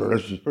older.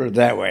 Let's just put it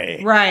that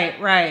way.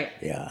 Right.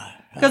 Yeah.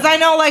 Because I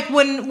know, like,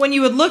 when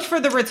you had looked for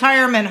the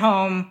retirement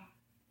home,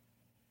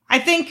 I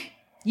think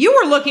you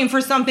were looking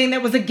for something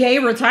that was a gay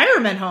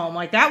retirement home.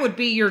 Like, that would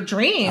be your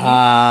dream.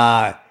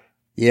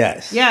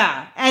 Yes.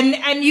 Yeah.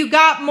 And you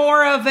got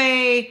more of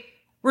a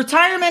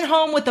retirement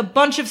home with a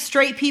bunch of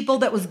straight people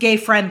that was gay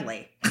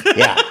friendly.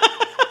 Yeah.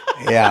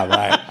 Yeah,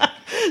 right.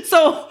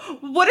 So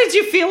what did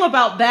you feel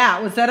about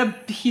that? Was that a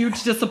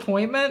huge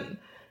disappointment?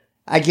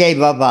 I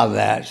gave up on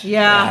that.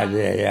 Yeah. I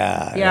did,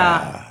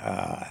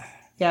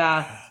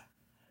 Yeah.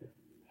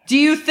 Do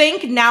you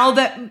think now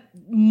that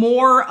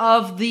more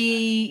of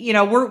the,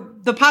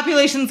 the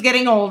population's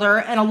getting older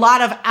and a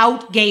lot of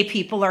out gay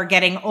people are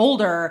getting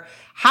older,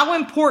 how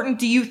important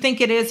do you think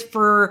it is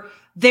for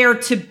there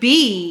to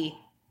be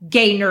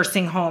gay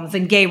nursing homes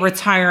and gay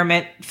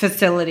retirement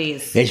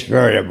facilities? It's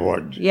very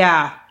important.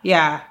 Yeah.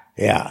 Yeah.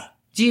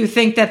 Do you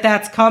think that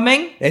that's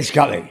coming? It's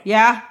coming.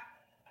 Yeah.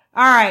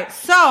 All right.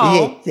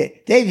 So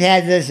They've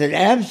had this in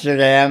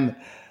Amsterdam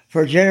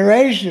for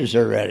generations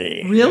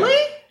already. really?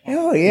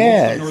 Oh,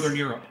 yes. Northern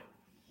Europe.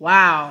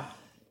 Wow.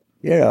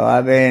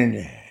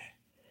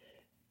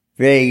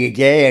 Being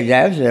gay in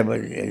Amsterdam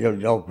was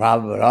no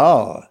problem at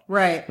all.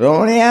 Right. But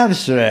only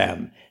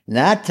Amsterdam,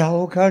 not the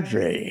whole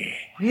country.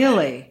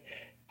 Really?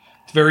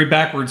 It's very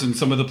backwards in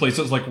some of the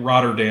places like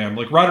Rotterdam.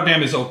 Like,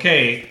 Rotterdam is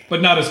okay,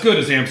 but not as good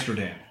as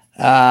Amsterdam.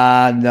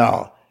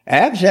 No.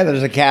 Amsterdam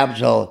is the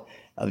capital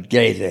of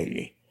gay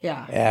thinking.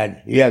 Yeah.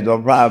 And you have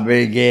no problem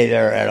being gay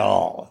there at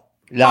all.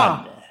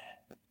 None.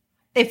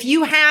 If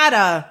you had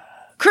a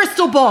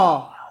crystal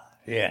ball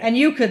Yeah. and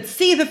you could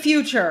see the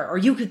future or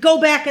you could go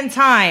back in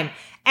time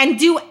and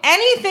do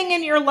anything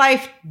in your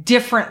life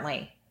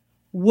differently,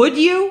 would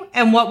you?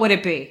 And what would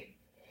it be?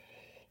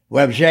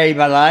 What I'm changing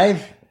my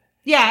life?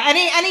 Yeah,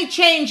 any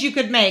change you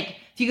could make.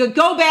 If you could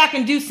go back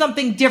and do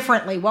something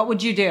differently, what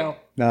would you do?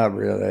 Not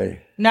really.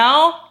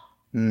 No?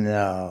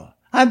 No.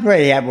 I'm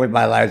pretty happy with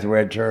my life the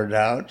way it turned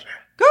out.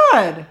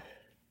 Good.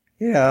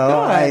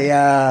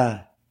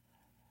 Good.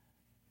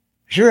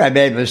 Sure, I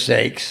made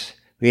mistakes.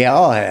 We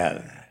all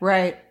have.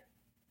 Right.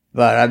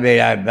 But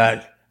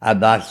I'm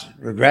not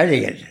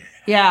regretting it.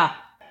 Yeah.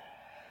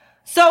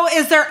 So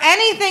is there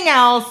anything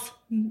else,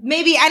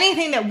 maybe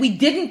anything that we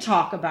didn't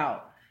talk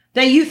about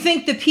that you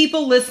think the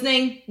people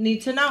listening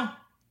need to know?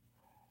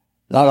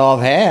 Not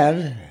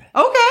offhand.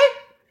 Okay.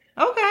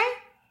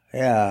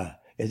 Yeah.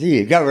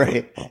 You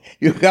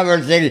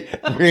covered things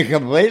pretty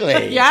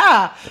completely.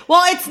 Yeah.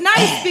 Well, it's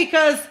nice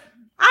because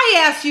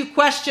I ask you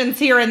questions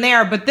here and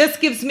there, but this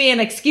gives me an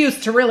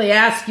excuse to really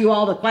ask you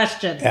all the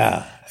questions.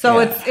 Yeah. So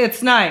yeah.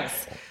 it's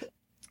nice.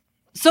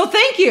 So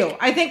thank you.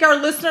 I think our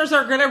listeners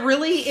are going to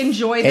really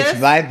enjoy this. It's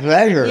my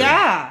pleasure.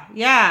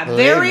 Yeah. Believe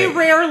Very me.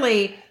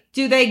 rarely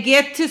do they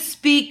get to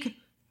speak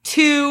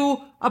to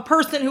a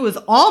person who is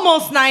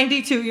almost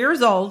 92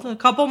 years old, a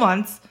couple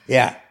months,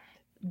 Yeah.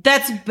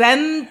 that's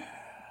been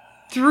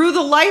through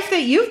the life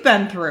that you've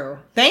been through.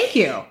 Thank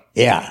you.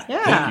 Yeah.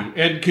 Yeah. Thank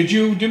you. And could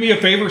you do me a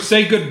favor?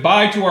 Say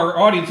goodbye to our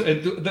audience.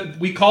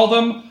 We call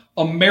them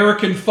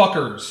American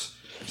fuckers.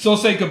 So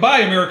say goodbye,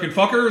 American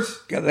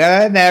fuckers.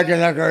 Goodbye, American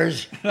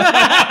hookers. All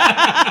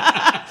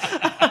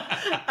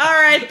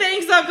right.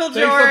 Thanks, Uncle George.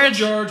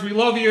 Thanks, Uncle George. We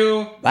love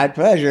you. My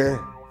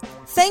pleasure.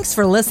 Thanks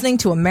for listening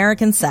to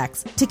American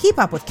Sex. To keep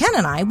up with Ken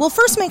and I, well,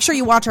 first make sure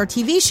you watch our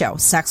TV show,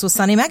 Sex with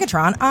Sonny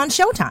Megatron, on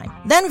Showtime.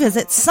 Then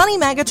visit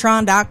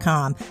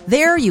SonnyMegatron.com.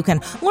 There you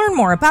can learn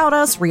more about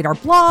us, read our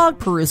blog,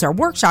 peruse our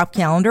workshop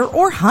calendar,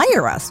 or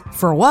hire us.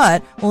 For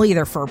what? Well,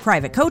 either for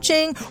private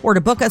coaching, or to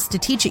book us to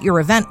teach at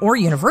your event or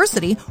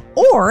university,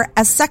 or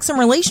as sex and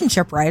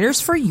relationship writers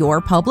for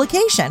your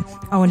publication.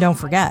 Oh, and don't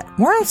forget,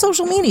 we're on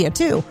social media,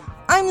 too.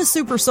 I'm the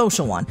super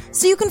social one,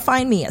 so you can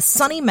find me as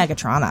Sunny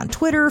Megatron on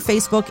Twitter,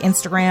 Facebook,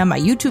 Instagram, my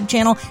YouTube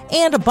channel,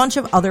 and a bunch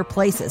of other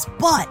places.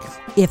 But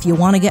if you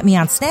want to get me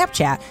on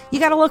Snapchat,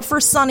 you gotta look for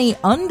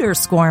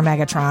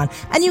Sunny_Megatron,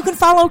 and you can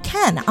follow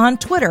Ken on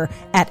Twitter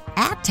at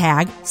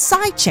 @tag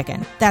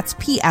SyChicken. That's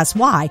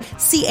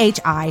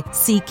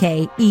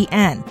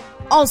PSYCHICKEN.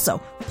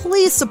 Also,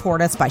 please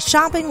support us by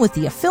shopping with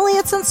the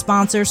affiliates and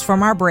sponsors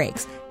from our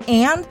breaks.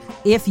 And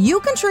if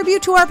you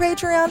contribute to our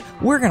Patreon,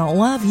 we're going to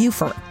love you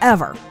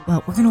forever.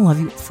 Well, we're going to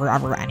love you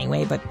forever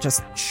anyway, but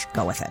just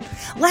go with it.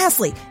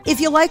 Lastly, if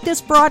you like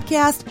this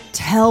broadcast,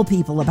 tell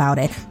people about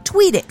it.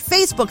 Tweet it,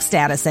 Facebook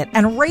status it,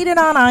 and rate it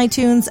on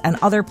iTunes and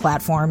other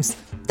platforms.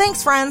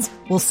 Thanks, friends.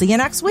 We'll see you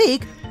next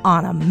week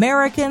on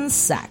American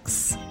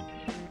Sex.